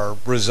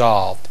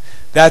resolved.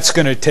 That's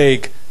going to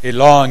take a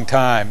long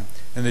time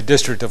in the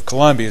District of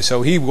Columbia,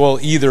 so he will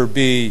either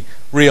be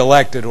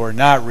reelected or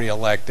not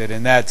reelected,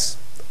 and that's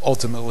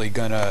ultimately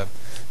going to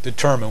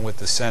determine what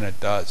the Senate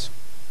does.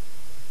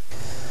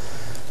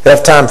 We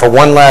have time for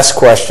one last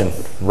question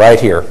right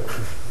here.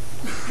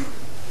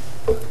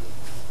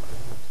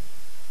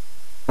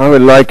 I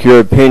would like your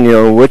opinion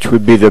on which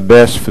would be the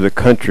best for the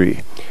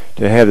country,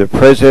 to have the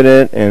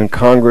President and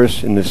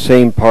Congress in the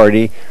same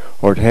party,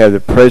 or to have the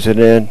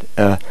President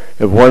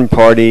of one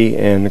party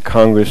and the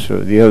Congress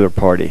of the other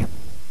party.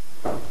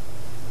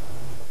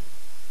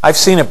 I've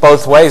seen it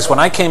both ways. When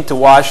I came to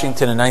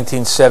Washington in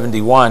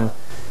 1971,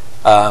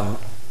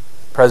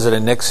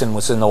 President Nixon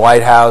was in the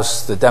White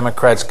House. The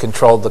Democrats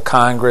controlled the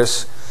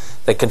Congress.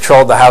 They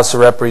controlled the House of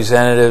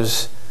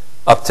Representatives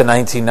up to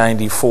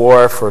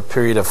 1994 for a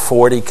period of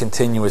 40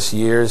 continuous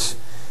years.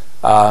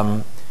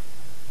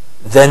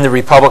 Then the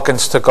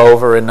Republicans took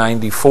over in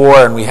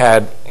 94, and we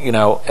had, you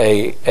know,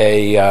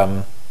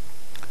 a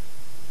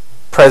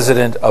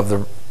president of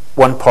the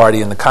one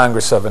party and the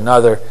Congress of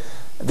another.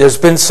 There's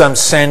been some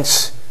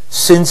sense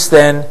since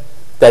then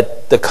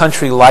that the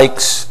country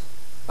likes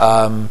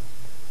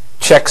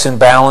checks and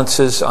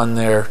balances on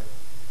their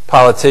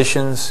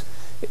politicians.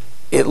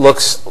 It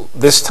looks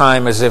this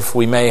time as if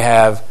we may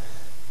have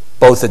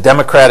both a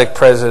Democratic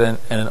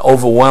president and an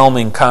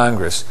overwhelming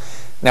Congress.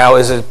 Now,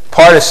 as a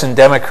partisan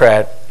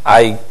Democrat,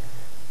 I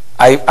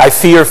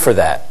fear for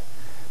that,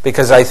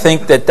 because I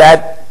think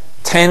that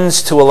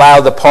tends to allow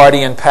the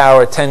party in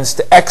power, tends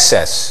to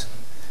excess.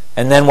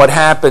 And then what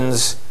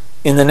happens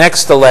in the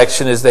next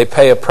election is they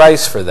pay a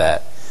price for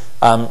that.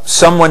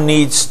 Someone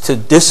needs to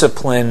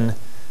discipline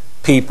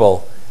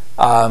people.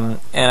 And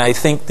I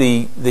think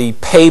the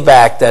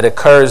payback that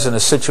occurs in a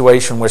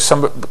situation where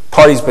some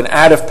party's been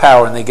out of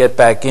power and they get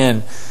back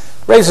in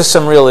raises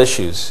some real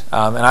issues.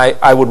 And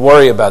I would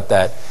worry about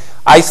that.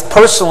 I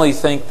personally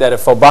think that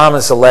if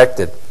Obama's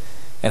elected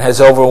and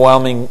has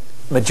overwhelming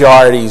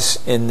majorities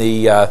in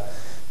the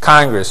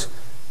Congress,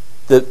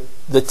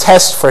 the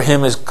test for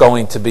him is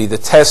going to be, the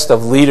test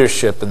of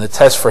leadership and the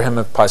test for him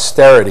of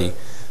posterity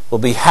will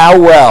be how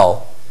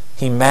well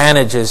he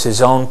manages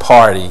his own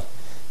party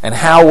and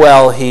how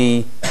well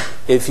he,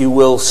 if you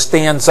will,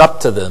 stands up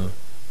to them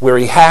where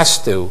he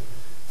has to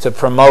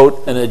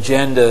promote an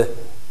agenda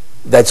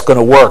that's going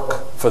to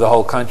work for the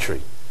whole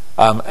country.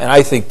 And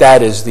I think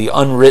that is the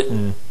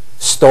unwritten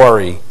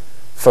story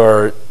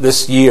for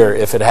this year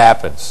if it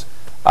happens.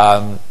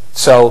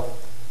 So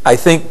I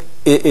think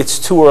it's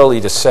too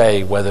early to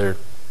say whether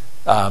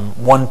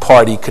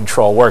one-party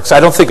control works. I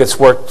don't think it's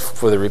worked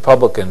for the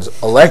Republicans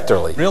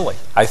electorally. Really?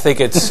 I think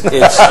it's the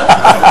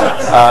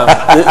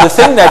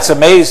thing that's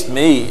amazed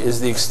me is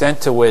the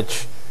extent to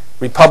which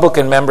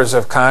Republican members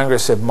of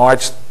Congress have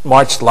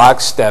marched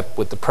lockstep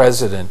with the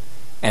president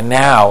and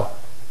now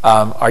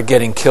are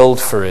getting killed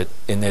for it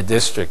in their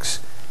districts.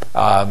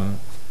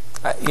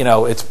 You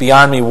know, it's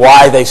beyond me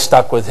why they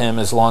stuck with him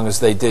as long as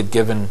they did,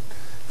 given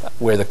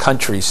where the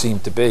country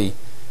seemed to be.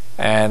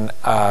 And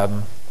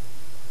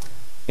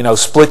you know,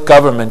 split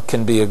government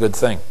can be a good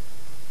thing.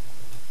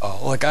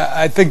 Look,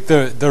 I think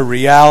the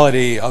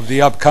reality of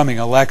the upcoming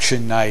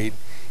election night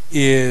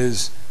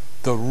is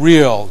the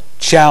real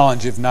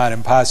challenge, if not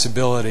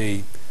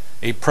impossibility,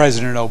 a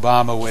President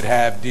Obama would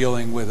have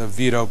dealing with a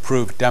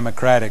veto-proof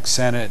Democratic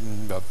Senate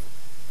and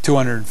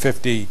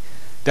 250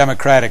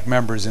 Democratic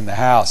members in the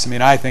House. I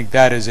mean, I think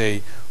that is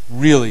a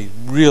really,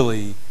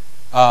 really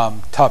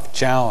tough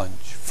challenge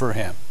for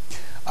him.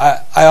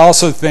 I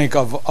also think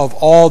of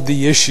all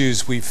the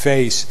issues we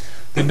face,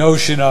 the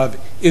notion of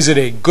is it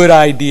a good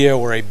idea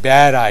or a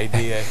bad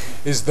idea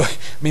is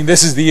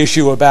this is the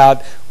issue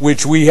about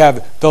which we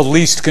have the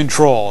least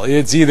control.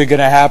 It's either going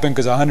to happen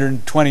because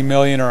 120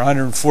 million or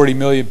 140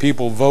 million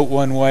people vote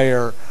one way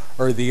or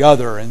the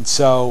other, and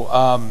so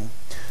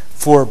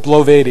for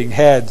bloviating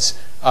heads,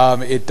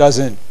 it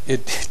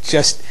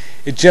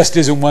just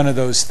isn't one of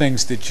those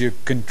things that you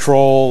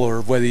control,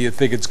 or whether you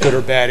think it's good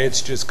or bad.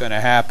 It's just going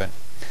to happen.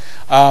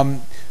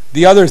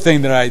 The other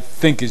thing that I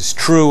think is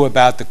true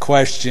about the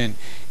question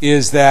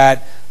is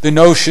that the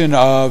notion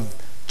of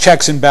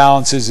checks and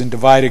balances and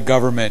divided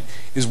government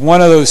is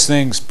one of those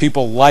things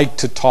people like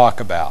to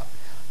talk about.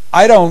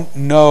 I don't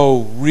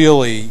know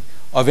really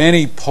of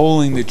any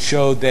polling that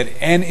showed that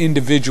an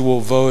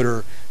individual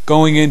voter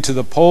going into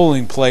the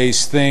polling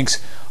place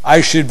thinks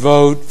I should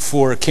vote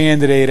for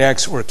candidate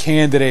X or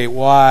candidate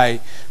Y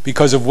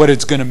because of what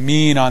it's going to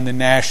mean on the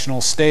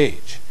national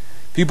stage.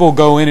 People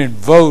go in and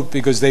vote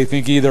because they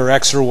think either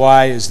X or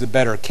Y is the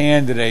better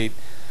candidate.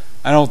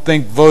 I don't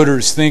think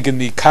voters think in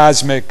the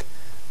cosmic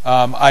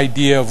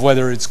idea of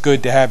whether it's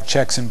good to have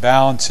checks and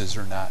balances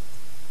or not.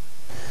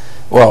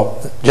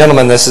 Well,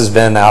 gentlemen, this has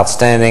been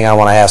outstanding. I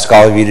want to ask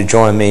all of you to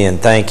join me in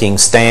thanking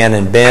Stan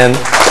and Ben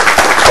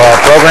for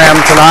our program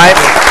tonight.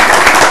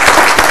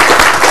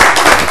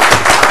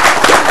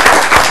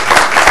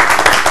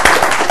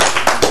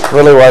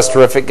 Really was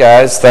terrific,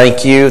 guys.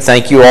 Thank you.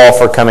 Thank you all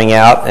for coming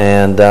out,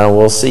 and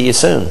we'll see you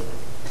soon.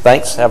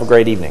 Thanks. Have a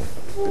great evening.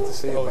 Good to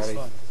see you,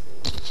 buddy.